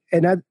suite.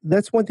 And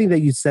that's one thing that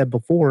you said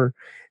before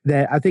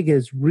that I think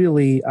is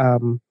really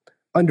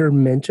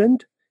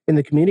under-mentioned in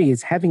the community,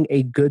 is having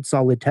a good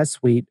solid test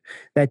suite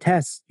that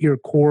tests your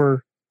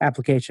core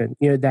application,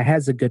 that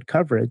has a good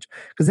coverage,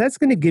 because that's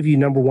going to give you,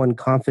 number one,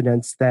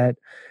 confidence that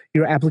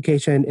your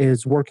application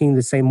is working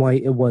the same way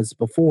it was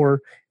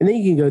before. And then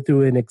you can go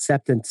through an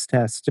acceptance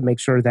test to make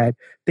sure that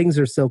things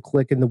are still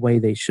clicking the way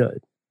they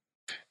should.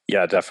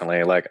 Yeah,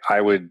 definitely. Like,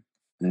 I would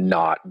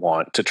not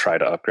want to try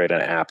to upgrade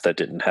an app that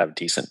didn't have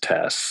decent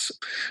tests.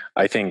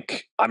 I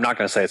think, I'm not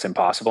going to say it's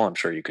impossible. I'm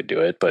sure you could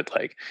do it, but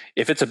like,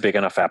 if it's a big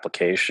enough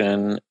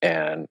application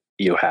and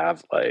you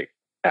have like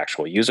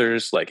actual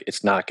users, like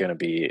it's not going to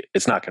be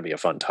a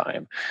fun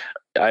time.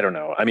 I don't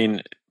know. I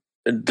mean,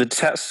 the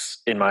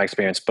tests, in my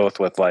experience, both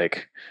with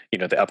like,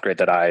 the upgrade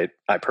that I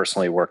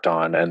personally worked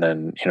on, and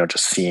then,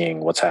 just seeing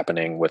what's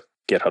happening with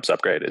GitHub's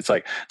upgrade, it's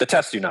like the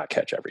tests do not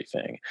catch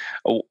everything.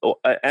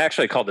 I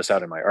actually called this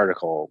out in my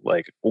article.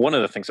 Like, one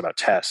of the things about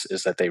tests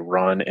is that they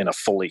run in a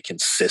fully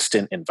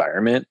consistent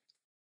environment.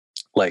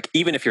 Like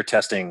even if you're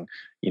testing,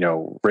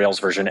 Rails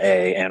version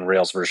A and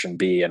Rails version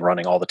B and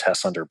running all the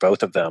tests under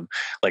both of them,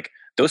 like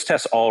those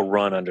tests all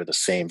run under the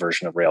same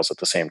version of Rails at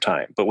the same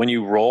time. But when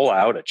you roll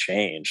out a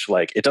change,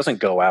 like it doesn't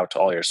go out to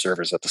all your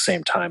servers at the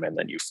same time and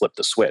then you flip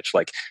the switch.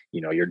 Like,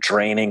 you're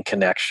draining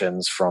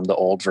connections from the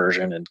old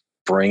version and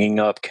bringing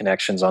up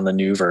connections on the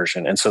new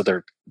version. And so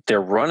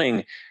they're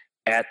running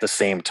at the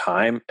same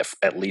time,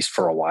 at least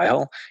for a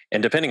while.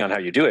 And depending on how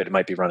you do it, it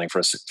might be running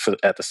for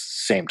at the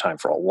same time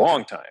for a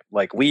long time.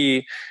 Like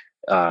we,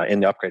 in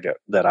the upgrade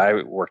that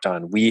I worked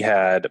on, we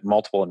had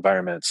multiple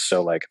environments.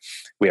 So like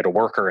we had a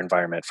worker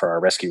environment for our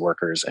rescue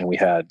workers, and we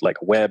had like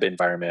a web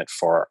environment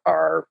for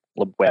our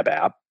web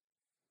app,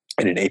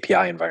 and an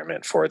API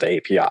environment for the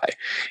API.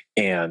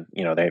 And,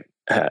 they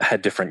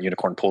had different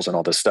unicorn pools and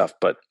all this stuff,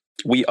 but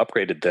we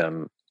upgraded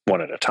them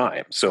one at a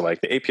time. So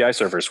like the API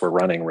servers were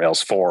running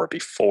Rails 4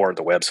 before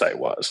the website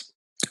was.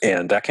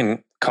 And that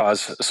can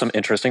cause some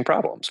interesting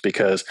problems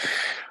because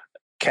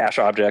cache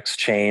objects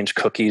change,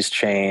 cookies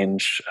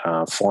change,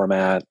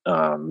 format.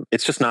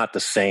 It's just not the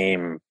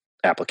same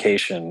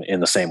application in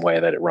the same way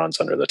that it runs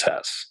under the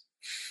tests.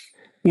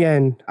 Yeah,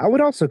 and I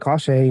would also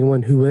caution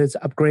anyone who is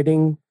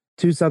upgrading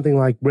to something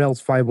like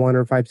Rails 5.1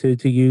 or 5.2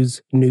 to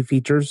use new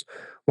features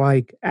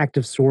like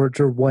active storage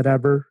or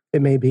whatever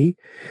it may be.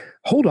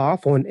 Hold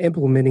off on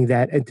implementing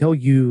that until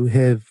you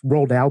have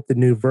rolled out the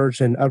new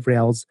version of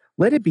Rails.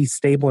 Let it be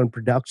stable in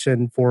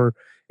production for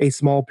a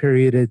small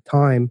period of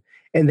time,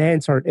 and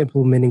then start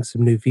implementing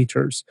some new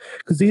features.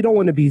 Because you don't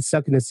want to be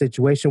stuck in a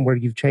situation where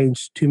you've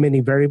changed too many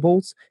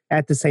variables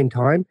at the same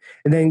time,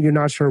 and then you're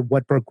not sure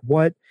what broke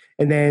what,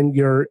 and then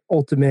your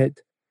ultimate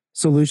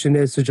solution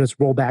is to just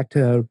roll back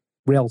to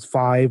Rails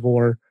 5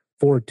 or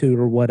 4.2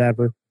 or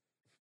whatever.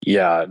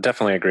 Yeah,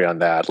 definitely agree on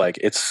that. Like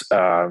it's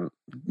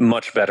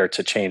much better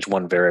to change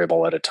one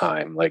variable at a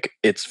time. Like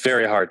it's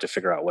very hard to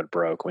figure out what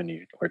broke when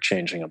you are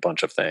changing a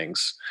bunch of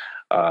things.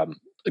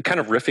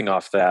 Kind of riffing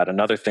off that,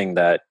 another thing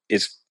that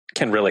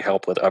can really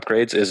help with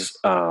upgrades is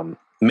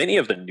many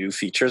of the new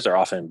features are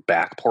often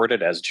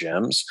backported as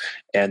gems,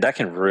 and that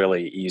can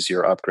really ease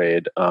your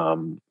upgrade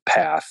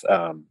path.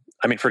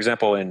 For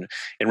example, in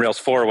Rails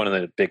 4, one of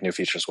the big new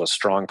features was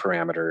strong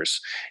parameters.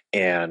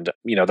 And,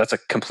 that's a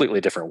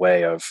completely different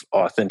way of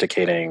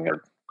authenticating,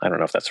 or I don't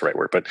know if that's the right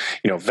word, but,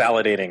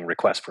 validating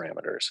request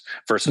parameters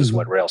versus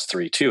what Rails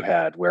 3.2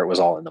 had, where it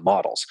was all in the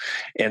models.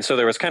 And so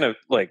there was kind of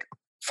like,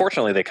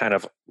 fortunately, they kind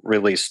of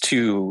released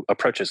two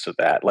approaches to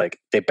that.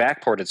 Like they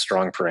backported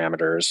strong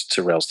parameters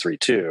to Rails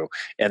 3.2,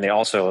 and they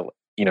also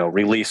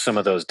release some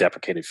of those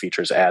deprecated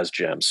features as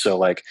gems. So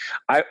like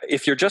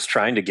if you're just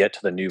trying to get to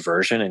the new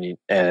version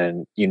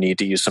and you need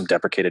to use some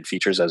deprecated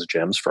features as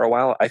gems for a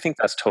while, I think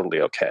that's totally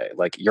okay.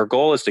 Like your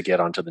goal is to get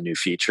onto the new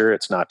feature.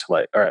 It's not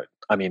to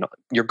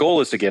your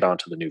goal is to get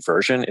onto the new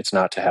version. It's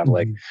not to have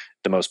like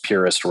the most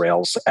purest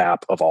Rails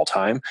app of all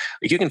time.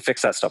 Like you can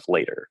fix that stuff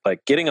later.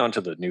 Like getting onto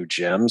the new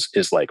gems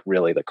is like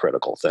really the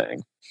critical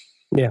thing.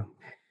 Yeah.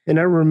 And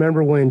I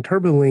remember when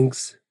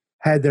TurboLinks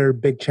had their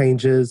big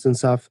changes and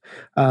stuff,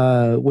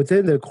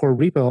 within the core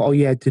repo, all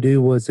you had to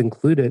do was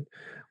include it,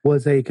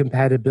 was a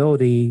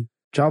compatibility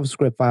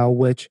JavaScript file,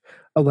 which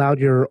allowed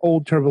your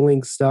old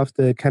TurboLinks stuff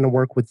to kind of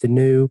work with the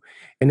new.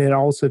 And it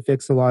also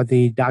fixed a lot of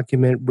the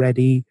document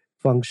ready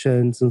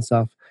functions and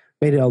stuff,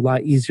 made it a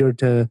lot easier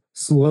to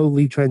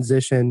slowly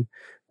transition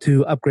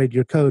to upgrade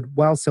your code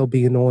while still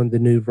being on the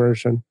new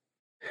version.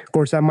 Of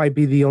course, I might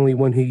be the only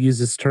one who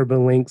uses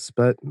TurboLinks,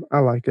 but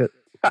I like it.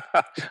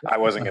 I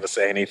wasn't going to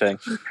say anything.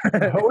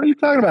 What are you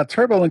talking about?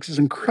 TurboLinks is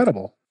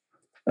incredible.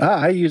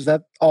 I use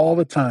that all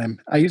the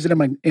time. I use it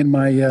in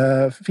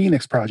my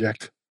Phoenix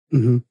project.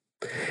 Mm-hmm.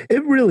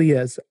 It really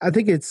is. I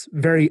think it's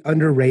very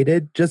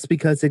underrated just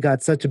because it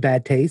got such a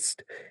bad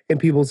taste in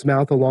people's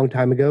mouth a long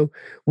time ago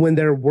when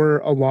there were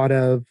a lot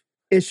of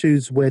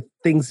issues with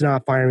things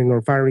not firing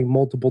or firing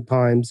multiple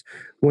times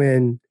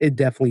when it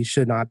definitely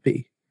should not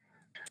be.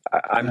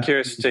 I'm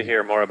curious to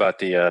hear more about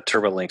the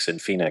TurboLinks in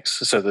Phoenix.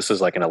 So this is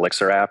like an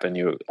Elixir app, and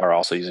you are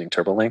also using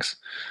TurboLinks?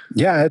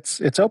 Yeah,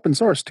 it's open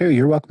source too.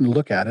 You're welcome to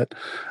look at it.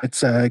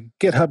 It's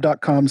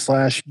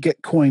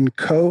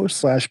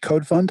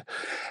github.com/gitcoinco/codefund.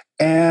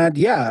 And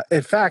yeah,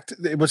 in fact,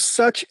 it was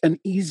such an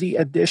easy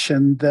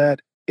addition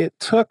that it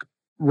took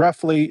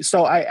roughly,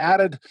 so I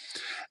added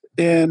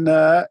in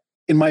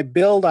my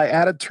build, I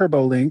added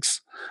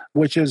TurboLinks,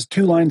 which is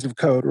 2 lines of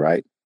code,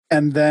 right?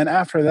 And then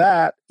after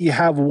that, you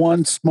have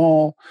one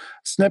small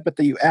snippet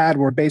that you add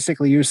where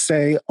basically you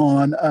say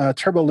on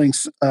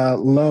TurboLinks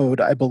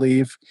load, I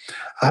believe.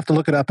 I have to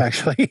look it up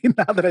actually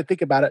now that I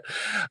think about it.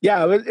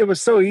 Yeah, it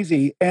was so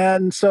easy.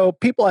 And so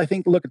people, I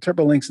think, look at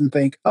TurboLinks and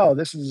think, oh,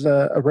 this is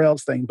a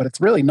Rails thing, but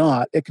it's really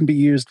not. It can be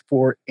used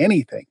for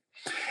anything.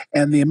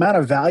 And the amount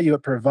of value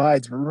it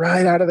provides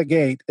right out of the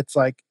gate, it's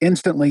like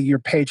instantly your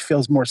page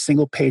feels more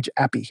single page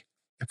appy,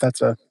 if that's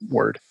a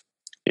word.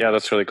 Yeah,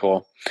 that's really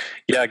cool.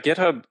 Yeah,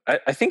 GitHub,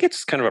 I think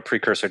it's kind of a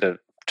precursor to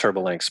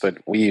TurboLinks, but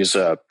we use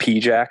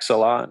PJAX a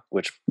lot,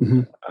 which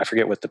I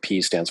forget what the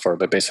P stands for,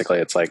 but basically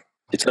it's like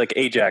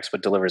Ajax,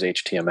 but delivers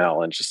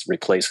HTML and just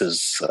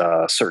replaces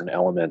certain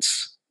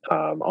elements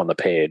on the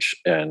page,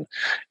 and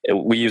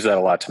we use that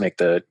a lot to make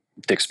the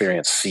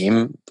experience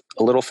seem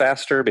a little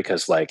faster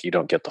because like you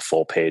don't get the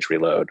full page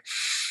reload.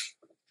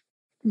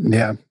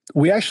 Yeah,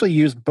 we actually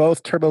use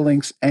both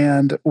TurboLinks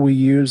and we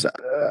use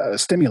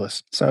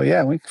Stimulus. So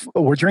yeah,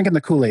 we're drinking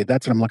the Kool-Aid.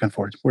 That's what I'm looking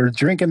for. We're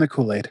drinking the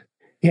Kool-Aid.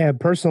 Yeah,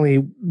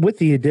 personally, with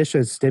the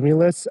addition of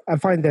Stimulus, I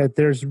find that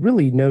there's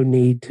really no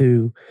need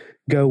to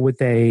go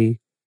with a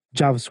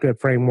JavaScript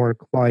framework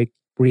like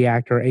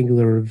React or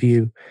Angular or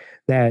Vue.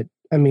 That,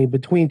 I mean,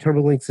 between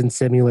TurboLinks and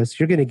Stimulus,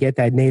 you're going to get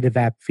that native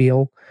app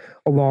feel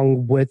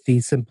along with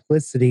the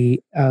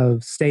simplicity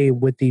of staying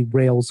with the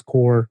Rails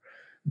core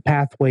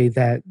pathway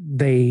that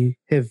they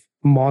have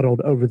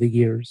modeled over the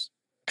years.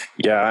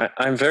 Yeah,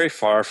 I'm very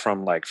far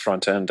from like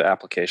front end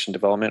application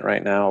development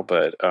right now,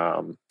 but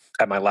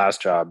at my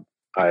last job,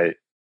 I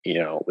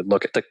would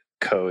look at the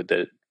code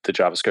that the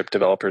JavaScript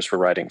developers were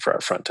writing for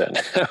our front end.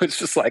 I was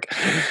just like,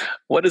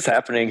 what is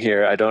happening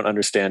here? I don't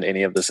understand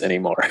any of this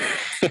anymore.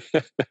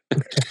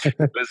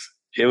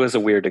 It was a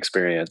weird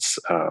experience.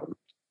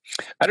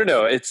 I don't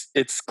know.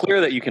 It's clear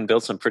that you can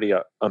build some pretty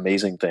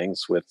amazing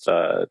things with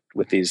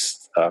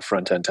these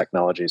front end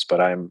technologies,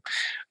 but I'm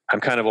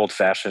kind of old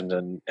fashioned,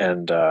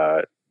 and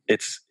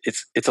it's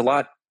a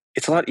lot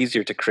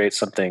easier to create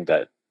something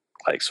that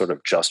like sort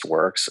of just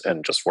works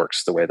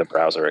the way the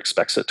browser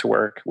expects it to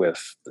work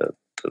with the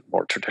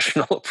more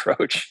traditional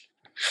approach.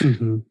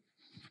 Mm-hmm.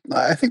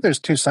 I think there's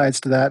two sides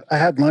to that. I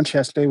had lunch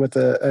yesterday with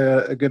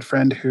a good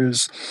friend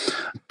who's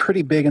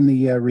pretty big in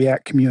the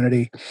React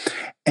community,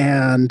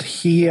 and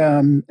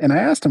I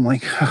asked him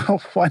like,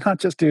 why not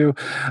just do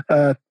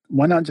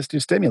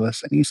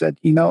Stimulus? And he said,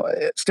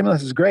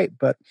 Stimulus is great,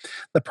 but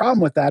the problem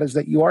with that is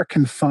that you are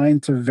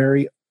confined to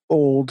very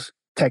old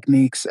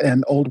techniques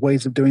and old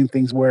ways of doing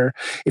things, where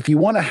if you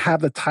want to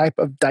have the type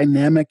of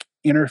dynamic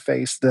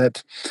interface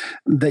that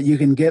you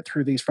can get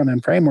through these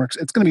front-end frameworks,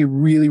 it's going to be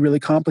really, really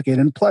complicated.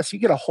 And plus, you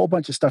get a whole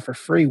bunch of stuff for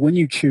free when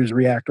you choose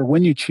React or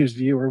when you choose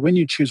Vue or when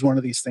you choose one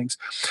of these things,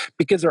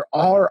 because there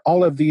are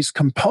all of these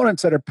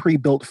components that are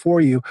pre-built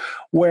for you.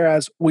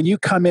 Whereas when you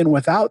come in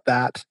without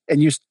that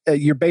and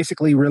you're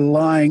basically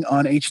relying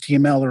on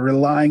HTML or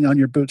relying on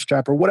your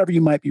Bootstrap or whatever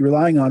you might be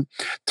relying on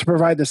to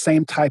provide the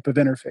same type of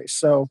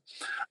interface,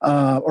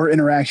 or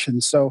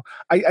interaction. So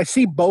I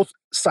see both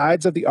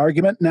sides of the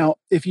argument. Now,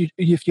 if you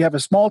have a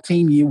small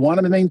team, you want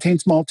to maintain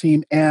small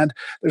team, and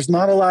there's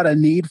not a lot of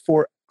need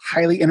for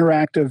highly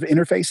interactive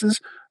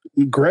interfaces,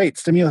 great,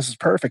 Stimulus is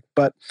perfect.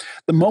 But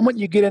the moment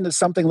you get into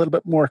something a little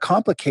bit more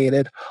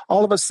complicated,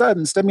 all of a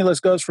sudden Stimulus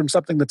goes from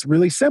something that's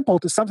really simple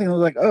to something that's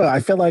like, oh, I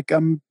feel like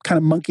I'm kind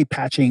of monkey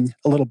patching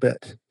a little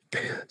bit.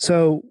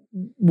 So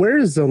where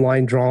is the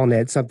line drawn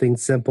at something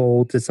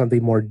simple to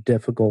something more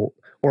difficult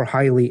or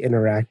highly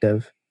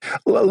interactive?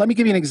 Let me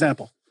give you an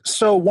example.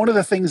 So one of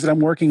the things that I'm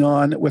working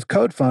on with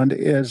CodeFund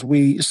is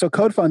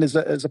CodeFund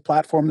is a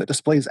platform that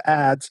displays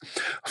ads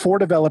for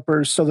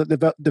developers so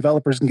that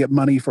developers can get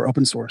money for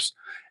open source.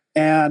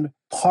 And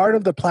part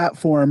of the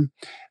platform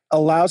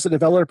allows the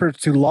developer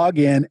to log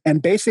in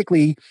and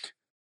basically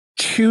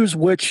choose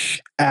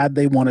which ad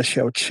they want to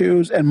show,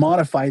 choose and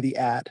modify the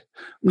ad.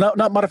 Not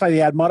modify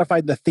the ad, modify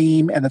the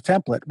theme and the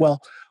template.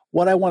 Well,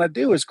 what I want to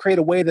do is create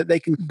a way that they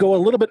can go a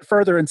little bit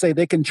further and say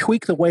they can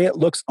tweak the way it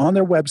looks on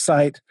their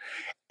website.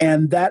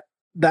 And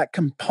that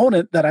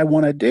component that I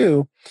want to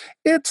do,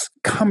 it's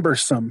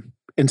cumbersome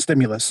in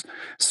Stimulus.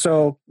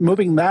 So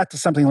moving that to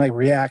something like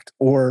React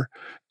or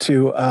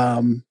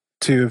to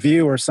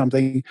Vue or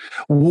something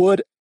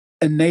would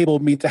enable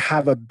me to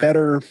have a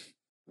better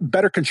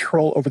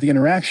control over the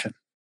interaction.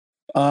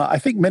 I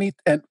think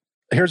and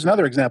here's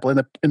another example.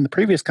 In the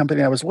previous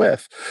company I was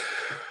with,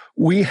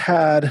 we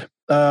had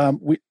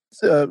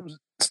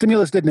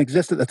Stimulus didn't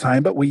exist at the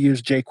time, but we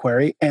used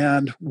jQuery.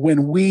 And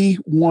when we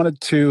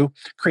wanted to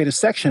create a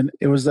section,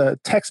 it was a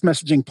text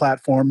messaging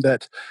platform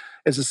that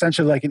is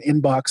essentially like an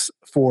inbox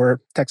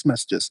for text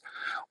messages.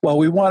 Well,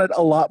 we wanted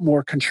a lot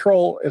more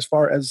control as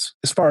far as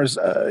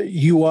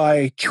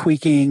UI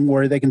tweaking,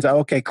 where they can say,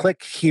 okay,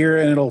 click here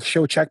and it'll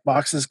show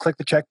checkboxes, click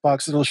the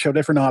checkboxes, it'll show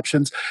different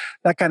options,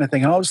 that kind of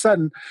thing. And all of a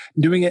sudden,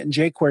 doing it in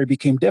jQuery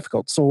became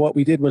difficult. So what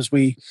we did was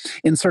we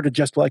inserted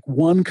just like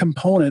one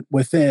component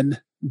within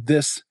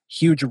this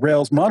huge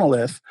Rails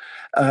monolith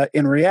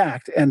in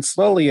React. And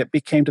slowly it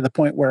became to the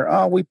point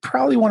where, we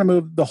probably want to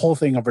move the whole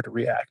thing over to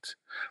React.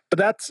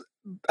 But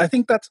I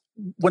think that's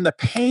when the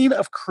pain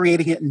of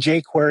creating it in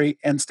jQuery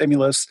and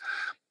Stimulus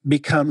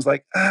becomes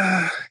like,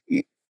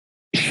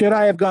 should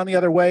I have gone the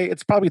other way?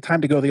 It's probably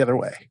time to go the other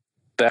way.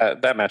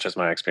 That matches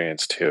my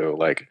experience too.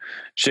 Like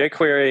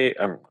jQuery,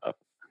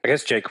 I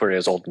guess jQuery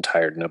is old and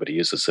tired. Nobody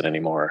uses it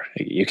anymore.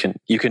 You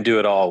can do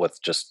it all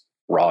with just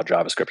raw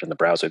JavaScript in the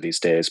browser these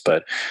days,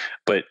 but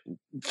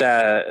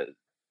that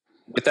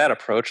with that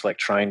approach, like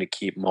trying to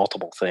keep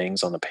multiple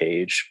things on the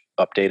page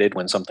updated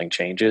when something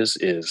changes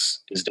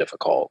is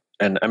difficult.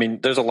 And I mean,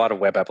 there's a lot of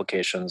web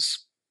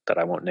applications that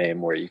I won't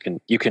name, where you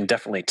can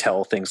definitely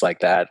tell things like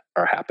that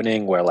are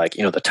happening, where like,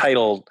 you know, the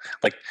title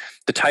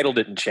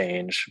didn't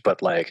change,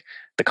 but like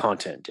the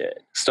content did,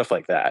 stuff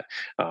like that.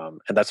 And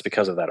that's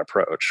because of that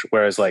approach.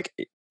 Whereas like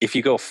if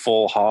you go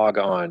full hog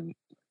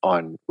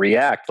on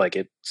React, like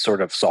it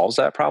sort of solves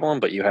that problem,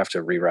 but you have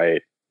to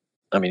rewrite.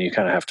 I mean, you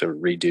kind of have to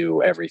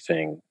redo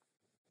everything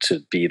to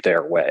be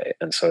their way.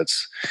 And so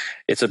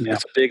it's a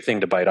big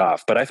thing to bite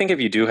off. But I think if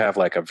you do have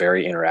like a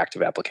very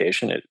interactive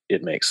application,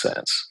 it makes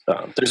sense.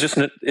 There's just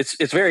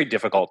it's very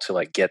difficult to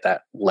like get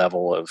that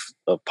level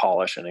of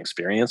polish and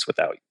experience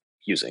without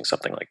using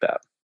something like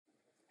that.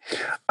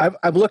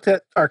 I've looked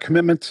at our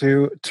commitment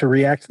to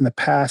React in the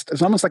past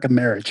as almost like a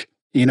marriage.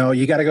 You know,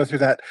 you got to go through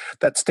that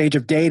stage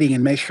of dating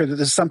and make sure that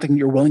this is something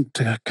you're willing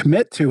to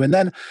commit to. And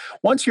then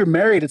once you're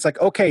married, it's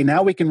like, okay,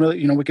 now we can really,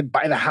 you know, we can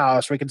buy the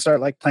house, we can start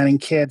like planning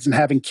kids and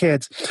having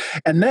kids.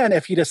 And then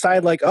if you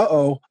decide like,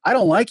 I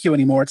don't like you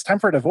anymore, it's time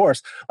for a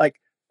divorce. Like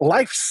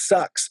life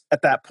sucks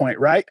at that point,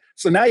 right?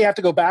 So now you have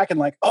to go back and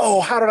like,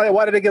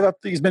 why did I give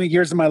up these many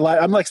years of my life?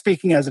 I'm like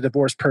speaking as a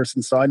divorced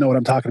person, so I know what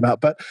I'm talking about.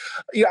 But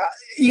yeah,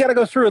 you got to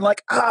go through and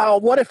like,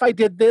 what if I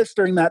did this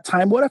during that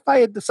time? What if I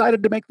had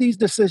decided to make these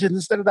decisions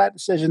instead of that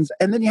decisions?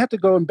 And then you have to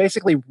go and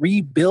basically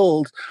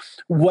rebuild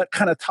what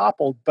kind of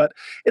toppled. But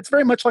it's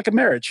very much like a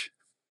marriage.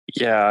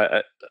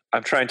 Yeah,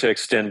 I'm trying to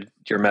extend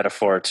your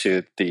metaphor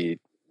to the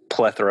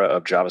plethora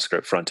of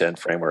JavaScript front end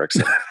frameworks.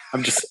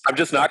 I'm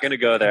just not going to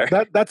go there.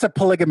 That's a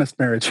polygamous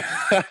marriage.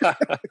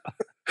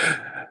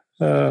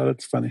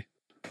 That's funny.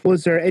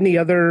 Was there any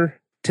other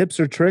tips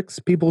or tricks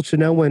people should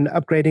know when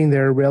upgrading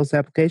their Rails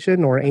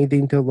application, or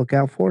anything to look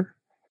out for?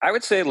 I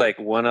would say like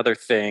one other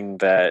thing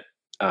that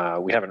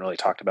we haven't really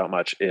talked about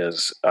much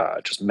is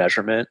just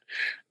measurement.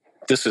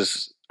 This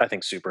is, I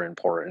think, super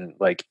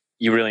important. Like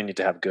you really need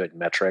to have good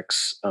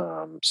metrics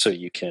so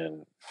you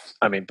can,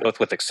 I mean, both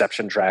with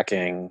exception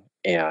tracking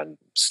and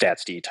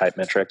StatsD type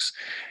metrics,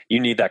 you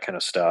need that kind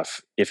of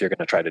stuff if you're going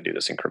to try to do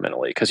this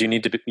incrementally, because you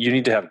need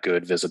to have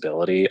good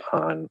visibility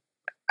on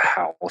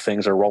how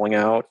things are rolling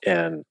out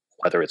and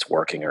whether it's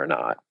working or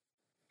not.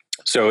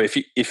 So if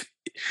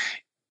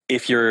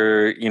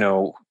you're, you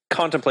know,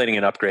 contemplating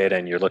an upgrade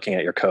and you're looking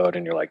at your code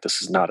and you're like,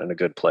 this is not in a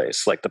good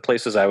place, like the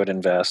places I would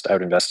invest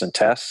in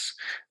tests.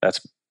 That's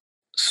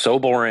so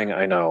boring,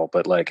 I know,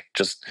 but like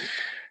just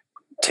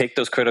take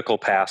those critical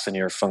paths in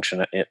your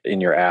function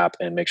in your app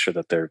and make sure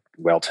that they're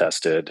well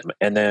tested,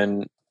 and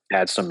then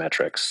add some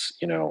metrics.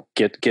 You know,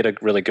 get a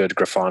really good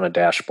Grafana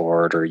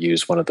dashboard, or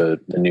use one of the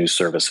news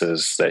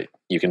services that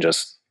you can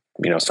just,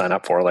 you know, sign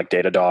up for, like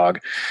Datadog.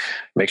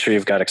 Make sure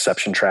you've got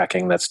exception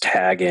tracking that's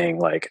tagging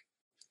like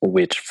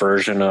which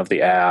version of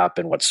the app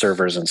and what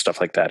servers and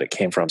stuff like that it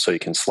came from, so you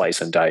can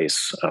slice and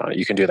dice.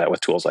 You can do that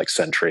with tools like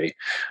Sentry.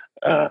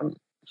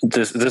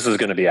 This is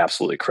going to be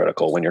absolutely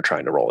critical when you're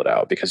trying to roll it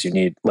out, because you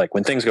need, like,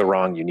 when things go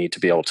wrong, you need to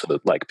be able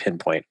to like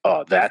pinpoint,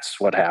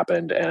 that's what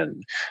happened,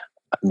 and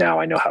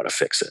now I know how to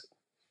fix it.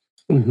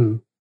 Mm-hmm.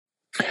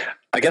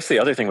 I guess the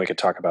other thing we could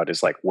talk about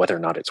is like whether or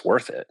not it's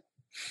worth it.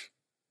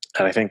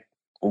 And I think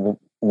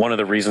one of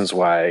the reasons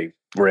why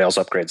Rails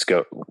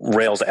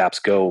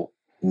apps go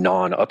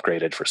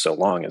non-upgraded for so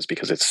long is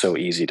because it's so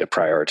easy to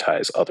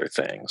prioritize other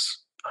things.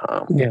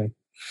 Yeah,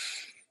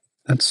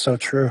 that's so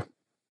true.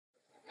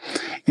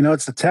 You know,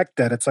 it's the tech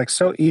debt. It's like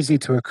so easy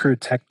to accrue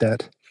tech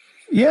debt.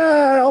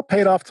 Yeah, I'll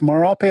pay it off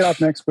tomorrow. I'll pay it off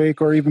next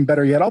week, or even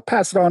better yet, I'll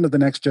pass it on to the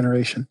next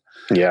generation.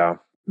 Yeah.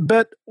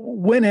 But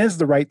when is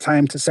the right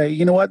time to say,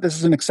 you know what, this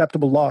is an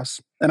acceptable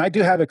loss? And I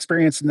do have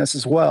experience in this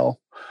as well.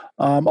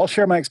 I'll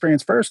share my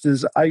experience first.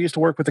 Is I used to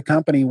work with a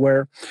company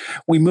where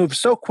we moved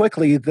so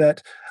quickly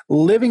that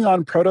living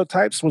on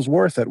prototypes was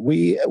worth it.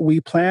 We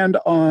planned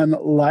on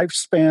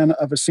lifespan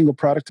of a single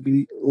product to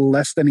be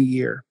less than a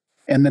year.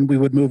 And then we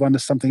would move on to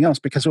something else,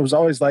 because it was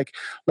always like,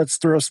 let's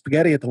throw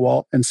spaghetti at the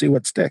wall and see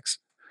what sticks.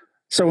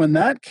 So in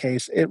that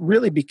case, it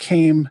really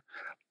became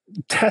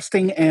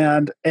testing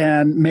and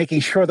making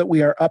sure that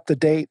we are up to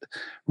date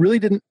really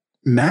didn't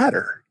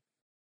matter.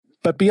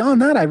 But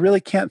beyond that, I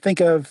really can't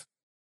think of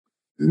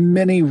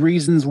many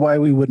reasons why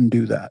we wouldn't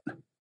do that.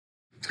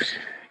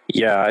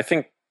 Yeah, I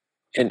think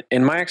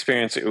in my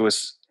experience,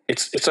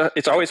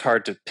 it's always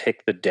hard to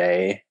pick the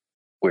day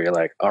where you're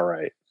like, all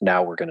right,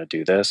 now we're going to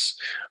do this.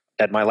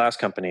 At my last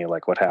company,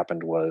 like what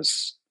happened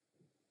was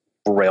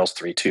Rails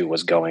 3.2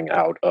 was going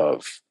out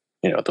of,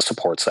 you know, the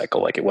support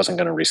cycle. Like it wasn't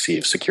going to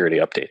receive security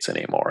updates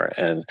anymore,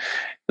 and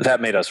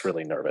that made us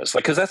really nervous.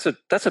 Like, because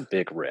that's a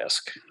big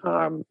risk.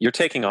 You're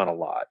taking on a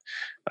lot.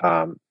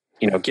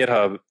 You know,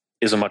 GitHub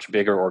is a much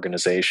bigger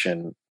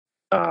organization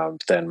than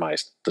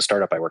the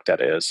startup I worked at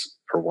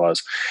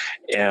was,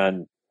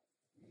 and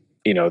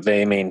you know,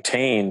 they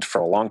maintained for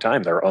a long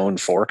time their own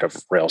fork of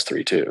Rails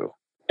 3.2,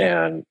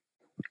 and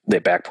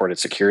they backported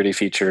security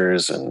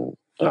features and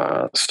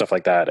stuff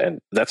like that. And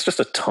that's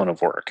just a ton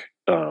of work.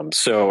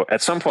 So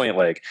at some point,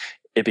 like,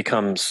 it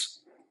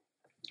becomes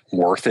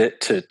worth it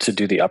to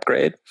do the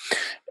upgrade.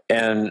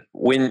 And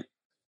when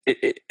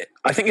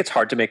I think it's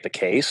hard to make the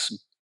case,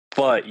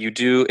 but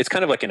it's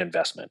kind of like an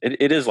investment.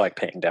 It is like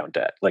paying down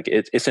debt. Like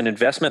it's an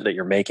investment that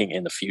you're making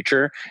in the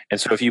future. And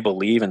so if you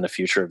believe in the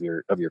future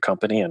of your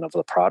company and of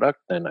the product,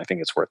 then I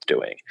think it's worth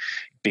doing.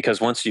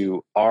 Because once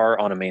you are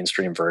on a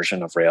mainstream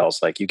version of Rails,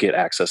 like you get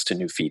access to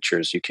new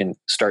features. You can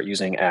start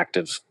using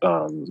active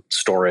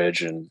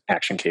storage and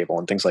action cable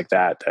and things like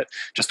that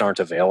just aren't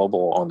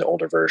available on the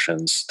older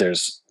versions.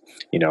 There's,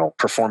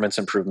 performance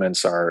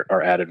improvements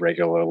are added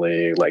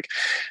regularly, like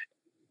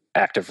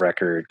active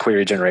record,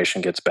 query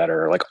generation gets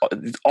better. Like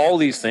all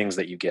these things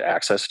that you get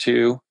access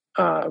to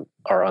are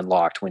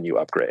unlocked when you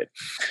upgrade.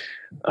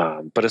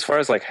 But as far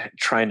as like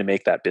trying to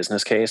make that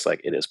business case,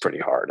 like it is pretty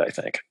hard, I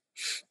think.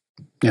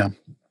 Yeah.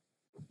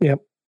 Yep.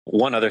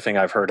 One other thing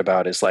I've heard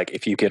about is like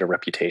if you get a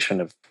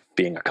reputation of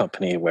being a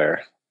company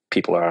where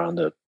people are on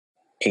the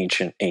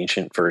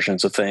ancient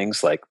versions of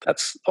things, like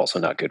that's also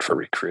not good for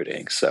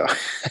recruiting. So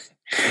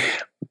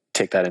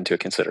take that into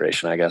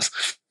consideration, I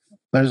guess.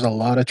 There's a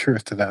lot of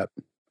truth to that.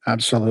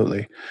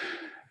 Absolutely.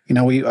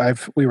 We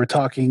were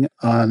talking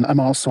on, I'm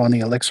also on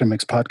the Elixir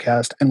Mix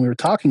podcast, and we were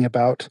talking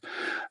about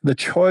the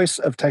choice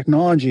of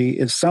technology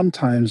is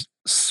sometimes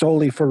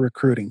solely for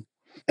recruiting.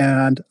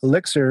 And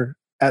Elixir,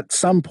 at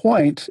some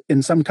point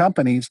in some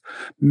companies,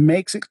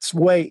 makes its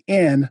way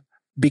in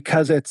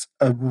because it's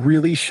a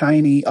really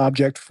shiny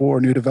object for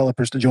new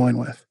developers to join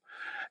with.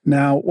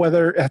 Now,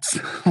 whether it's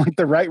like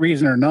the right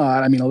reason or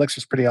not, I mean,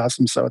 Elixir's pretty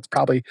awesome, so it's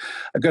probably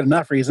a good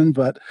enough reason.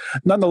 But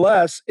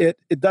nonetheless, it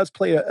does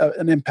play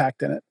an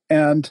impact in it.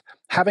 And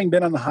having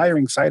been on the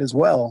hiring side as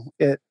well,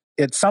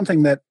 it's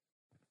something that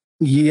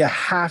you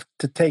have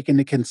to take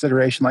into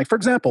consideration. Like, for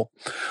example,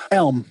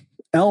 Elm.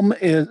 Elm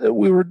is,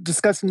 we were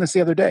discussing this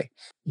the other day.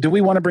 Do we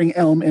want to bring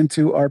Elm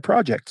into our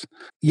project?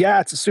 Yeah,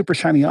 it's a super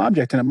shiny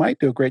object and it might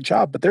do a great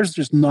job, but there's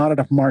just not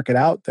enough market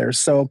out there.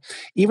 So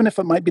even if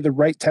it might be the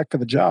right tech for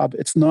the job,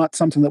 it's not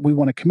something that we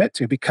want to commit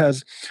to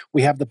because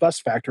we have the bus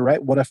factor,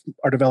 right? What if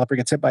our developer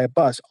gets hit by a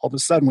bus? All of a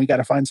sudden, we got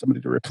to find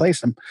somebody to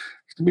replace him.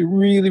 It's going to be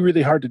really,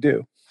 really hard to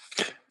do.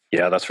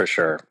 Yeah, that's for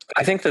sure.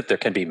 I think that there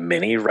can be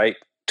many right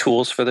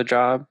tools for the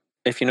job,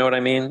 if you know what I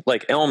mean.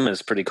 Like Elm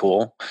is pretty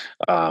cool,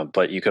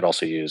 but you could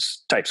also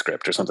use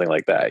TypeScript or something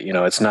like that.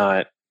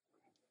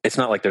 It's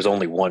not like there's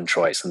only one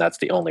choice and that's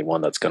the only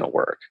one that's going to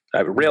work.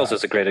 Rails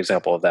is a great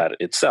example of that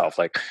itself.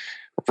 Like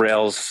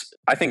Rails,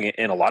 I think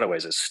in a lot of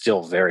ways is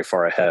still very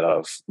far ahead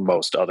of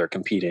most other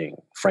competing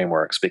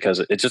frameworks because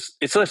it's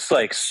just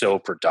like so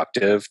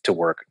productive to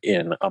work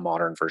in a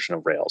modern version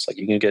of Rails. Like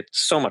you can get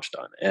so much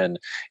done, and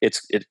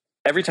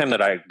every time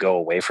that I go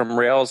away from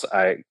Rails,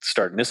 I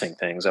start missing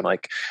things. I'm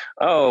like,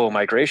 oh,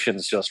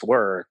 migrations just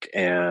work.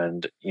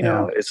 And,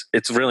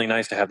 it's really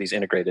nice to have these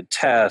integrated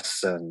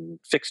tests and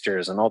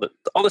fixtures and all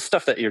the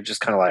stuff that you're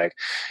just kind of like,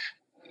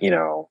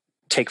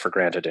 take for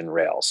granted in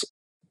Rails.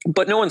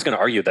 But no one's going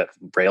to argue that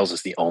Rails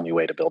is the only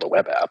way to build a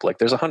web app. Like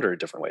there's 100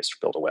 different ways to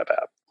build a web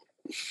app.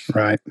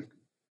 Right.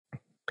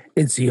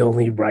 It's the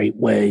only right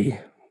way.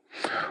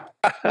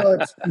 Well,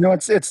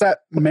 it's that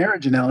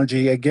marriage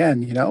analogy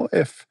again.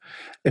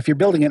 If you're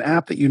building an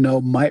app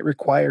that might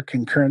require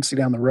concurrency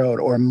down the road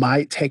or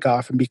might take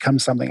off and become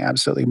something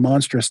absolutely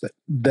monstrous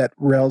that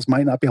Rails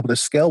might not be able to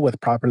scale with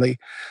properly,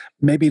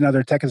 maybe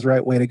another tech is the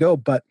right way to go.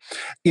 But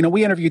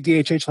we interviewed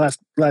DHH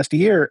last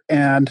year,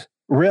 and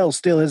Rails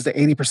still is the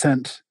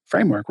 80%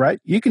 framework, right?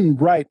 You can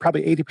write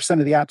probably 80%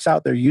 of the apps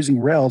out there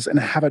using Rails and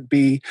have it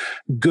be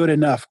good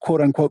enough,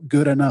 quote unquote,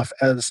 good enough,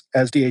 as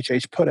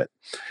DHH put it.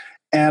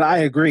 And I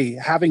agree.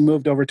 Having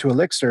moved over to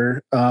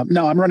Elixir,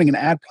 now I'm running an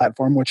ad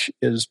platform, which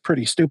is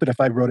pretty stupid if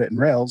I wrote it in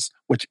Rails,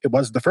 which it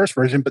was the first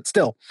version, but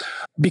still,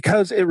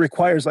 because it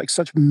requires like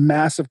such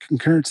massive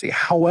concurrency.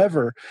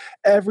 However,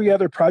 every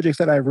other project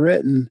that I've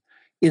written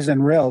is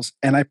in Rails,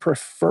 and I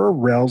prefer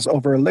Rails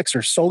over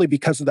Elixir solely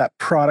because of that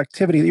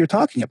productivity that you're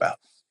talking about.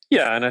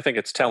 Yeah, and I think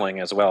it's telling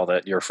as well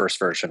that your first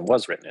version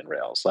was written in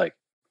Rails. Like,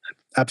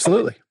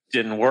 absolutely, it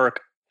didn't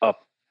work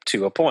up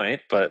to a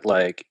point, but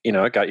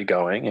it got you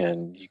going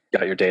and you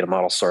got your data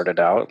model sorted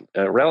out.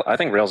 I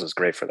think Rails is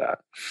great for that.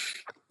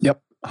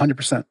 Yep,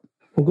 100%.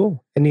 Well,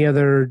 cool. Any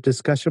other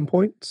discussion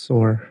points,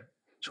 or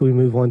should we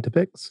move on to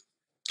picks?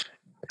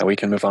 And we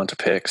can move on to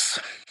picks.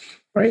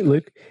 All right,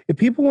 Luke. If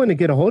people want to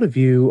get a hold of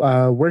you,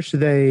 where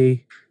should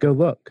they go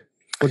look?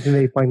 Where can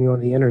they find you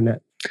on the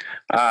internet?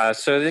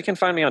 So they can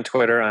find me on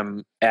Twitter.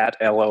 I'm at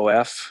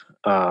LOF.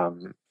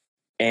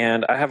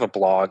 And I have a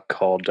blog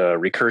called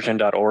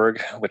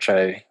recursion.org, which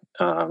I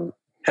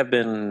have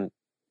been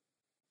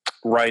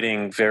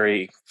writing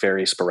very,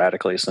 very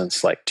sporadically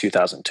since like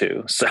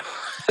 2002. So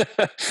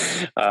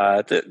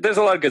there's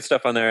a lot of good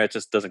stuff on there. It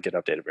just doesn't get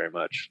updated very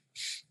much.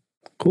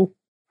 Cool.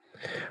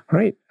 All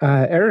right.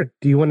 Eric,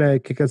 do you want to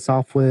kick us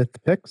off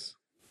with picks?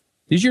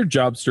 Is your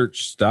job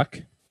search stuck?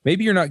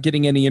 Maybe you're not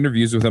getting any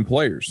interviews with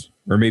employers.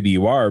 Or maybe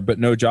you are, but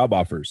no job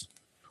offers.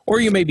 Or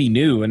you may be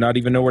new and not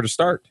even know where to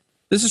start.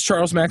 This is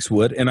Charles Max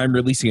Wood, and I'm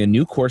releasing a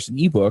new course and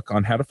ebook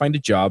on how to find a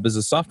job as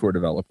a software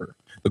developer.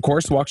 The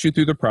course walks you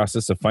through the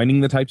process of finding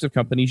the types of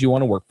companies you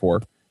want to work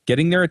for,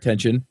 getting their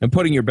attention, and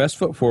putting your best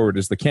foot forward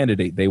as the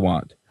candidate they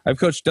want. I've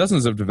coached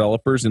dozens of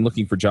developers in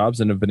looking for jobs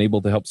and have been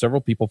able to help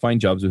several people find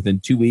jobs within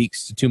 2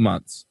 weeks to 2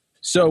 months.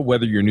 So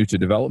whether you're new to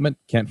development,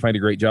 can't find a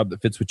great job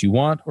that fits what you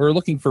want, or are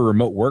looking for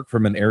remote work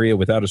from an area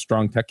without a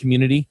strong tech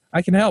community,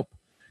 I can help.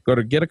 Go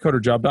to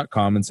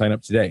getacoderjob.com and sign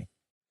up today.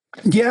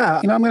 Yeah,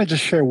 I'm going to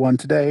just share one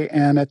today,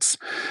 and it's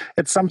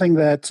something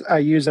that I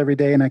use every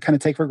day and I kind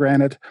of take for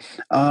granted.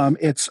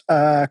 It's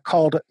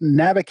called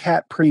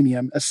Navicat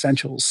Premium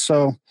Essentials.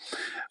 So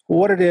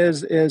what it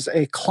is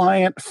a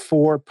client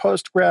for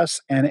Postgres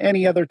and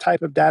any other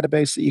type of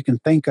database that you can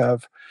think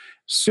of.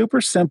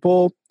 Super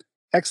simple,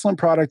 excellent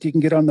product you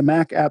can get on the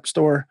Mac App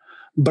Store,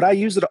 but I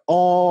use it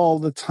all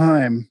the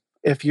time.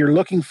 If you're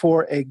looking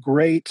for a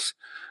great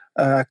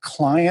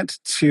client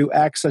to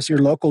access your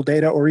local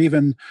data or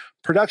even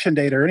production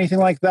data or anything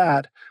like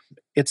that,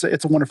 it's a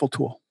wonderful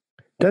tool.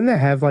 Doesn't it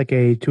have like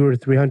a $200 or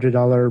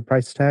 $300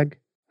 price tag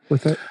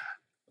with it?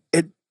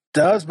 It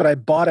does, but I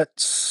bought it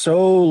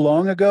so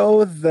long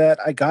ago that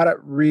I got it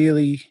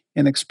really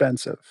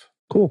inexpensive.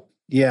 Cool.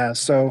 Yeah.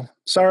 So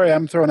sorry,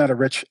 I'm throwing out a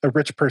rich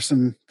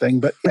person thing,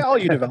 but yeah, all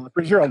you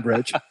developers, you're all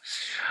rich.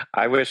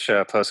 I wish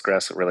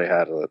Postgres really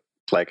had a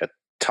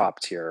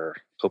top tier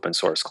open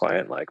source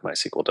client like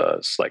MySQL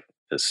does, like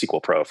the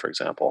SQL Pro, for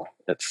example.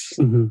 It's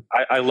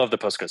I love the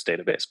Postgres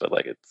database, but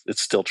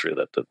it's still true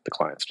that the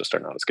clients just are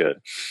not as good.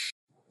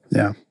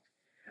 Yeah.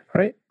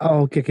 All right,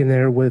 I'll kick in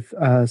there with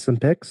some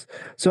picks.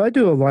 So I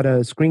do a lot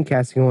of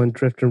screencasting on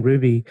Drift and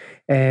Ruby,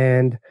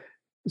 and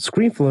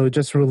ScreenFlow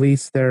just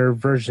released their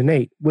version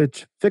 8,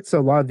 which fixed a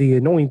lot of the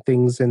annoying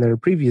things in their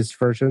previous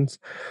versions.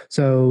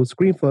 So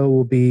ScreenFlow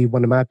will be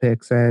one of my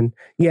picks. And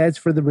yeah, it's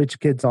for the rich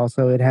kids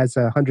also. It has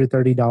a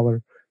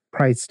 $130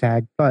 price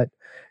tag. But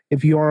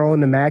if you are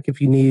on the Mac,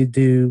 if you need to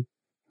do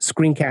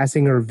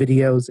screencasting or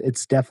videos,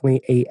 it's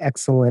definitely an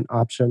excellent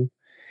option.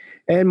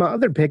 And my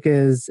other pick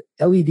is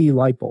LED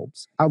light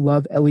bulbs. I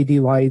love LED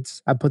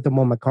lights. I put them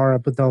on my car. I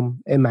put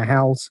them in my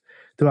house,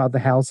 throughout the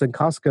house. And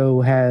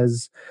Costco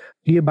has,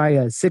 you buy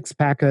a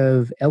 6-pack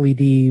of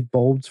LED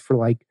bulbs for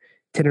like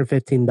 $10 or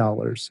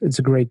 $15. It's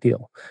a great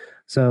deal.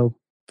 So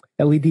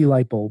LED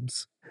light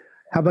bulbs.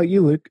 How about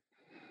you, Luke?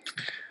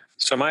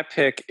 So my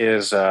pick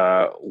is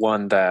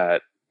one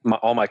that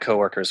all my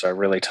coworkers are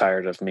really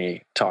tired of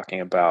me talking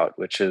about,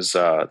 which is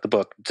the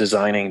book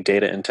Designing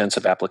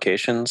Data-Intensive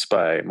Applications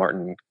by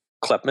Martin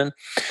Kleppmann.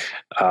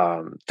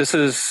 This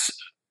is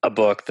a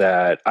book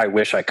that I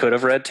wish I could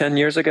have read 10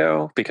 years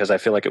ago, because I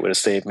feel like it would have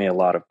saved me a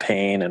lot of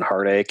pain and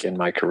heartache in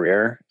my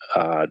career,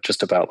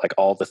 just about like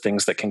all the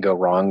things that can go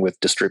wrong with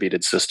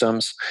distributed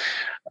systems.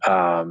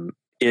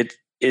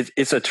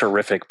 It's a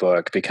terrific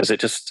book because it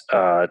just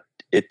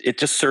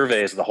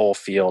surveys the whole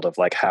field of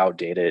like how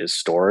data is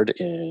stored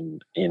in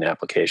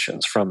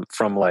applications, from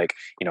like,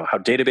 how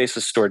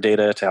databases store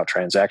data to how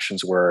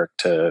transactions work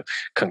to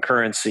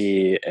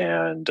concurrency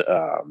and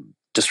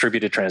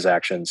distributed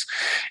transactions.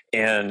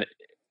 And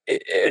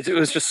it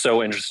was just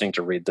so interesting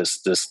to read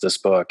this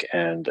book.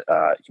 And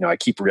I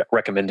keep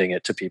recommending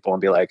it to people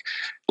and be like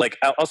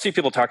I'll see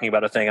people talking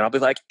about a thing and I'll be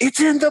like, it's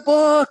in the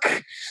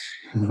book.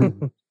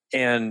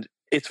 And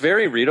it's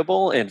very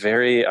readable and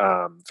very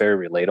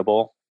very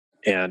relatable.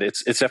 And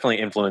it's definitely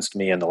influenced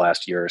me in the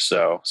last year or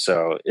so.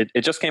 So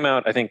it just came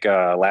out, I think,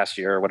 last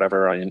year or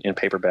whatever in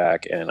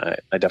paperback. And I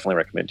definitely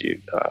recommend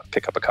you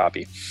pick up a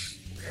copy.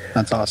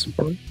 That's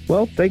awesome.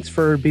 Well, thanks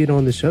for being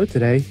on the show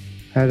today.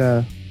 Had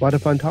a lot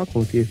of fun talking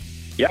with you.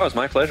 Yeah, it was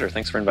my pleasure.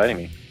 Thanks for inviting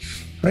me.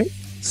 All right.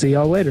 See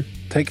y'all later.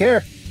 Take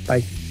care.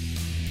 Bye.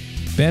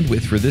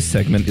 Bandwidth for this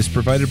segment is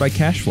provided by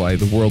CacheFly,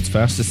 the world's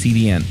fastest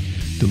CDN.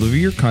 Deliver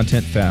your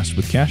content fast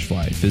with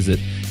CacheFly. Visit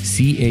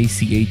CacheFly.com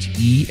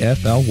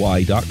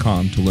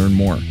to learn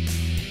more.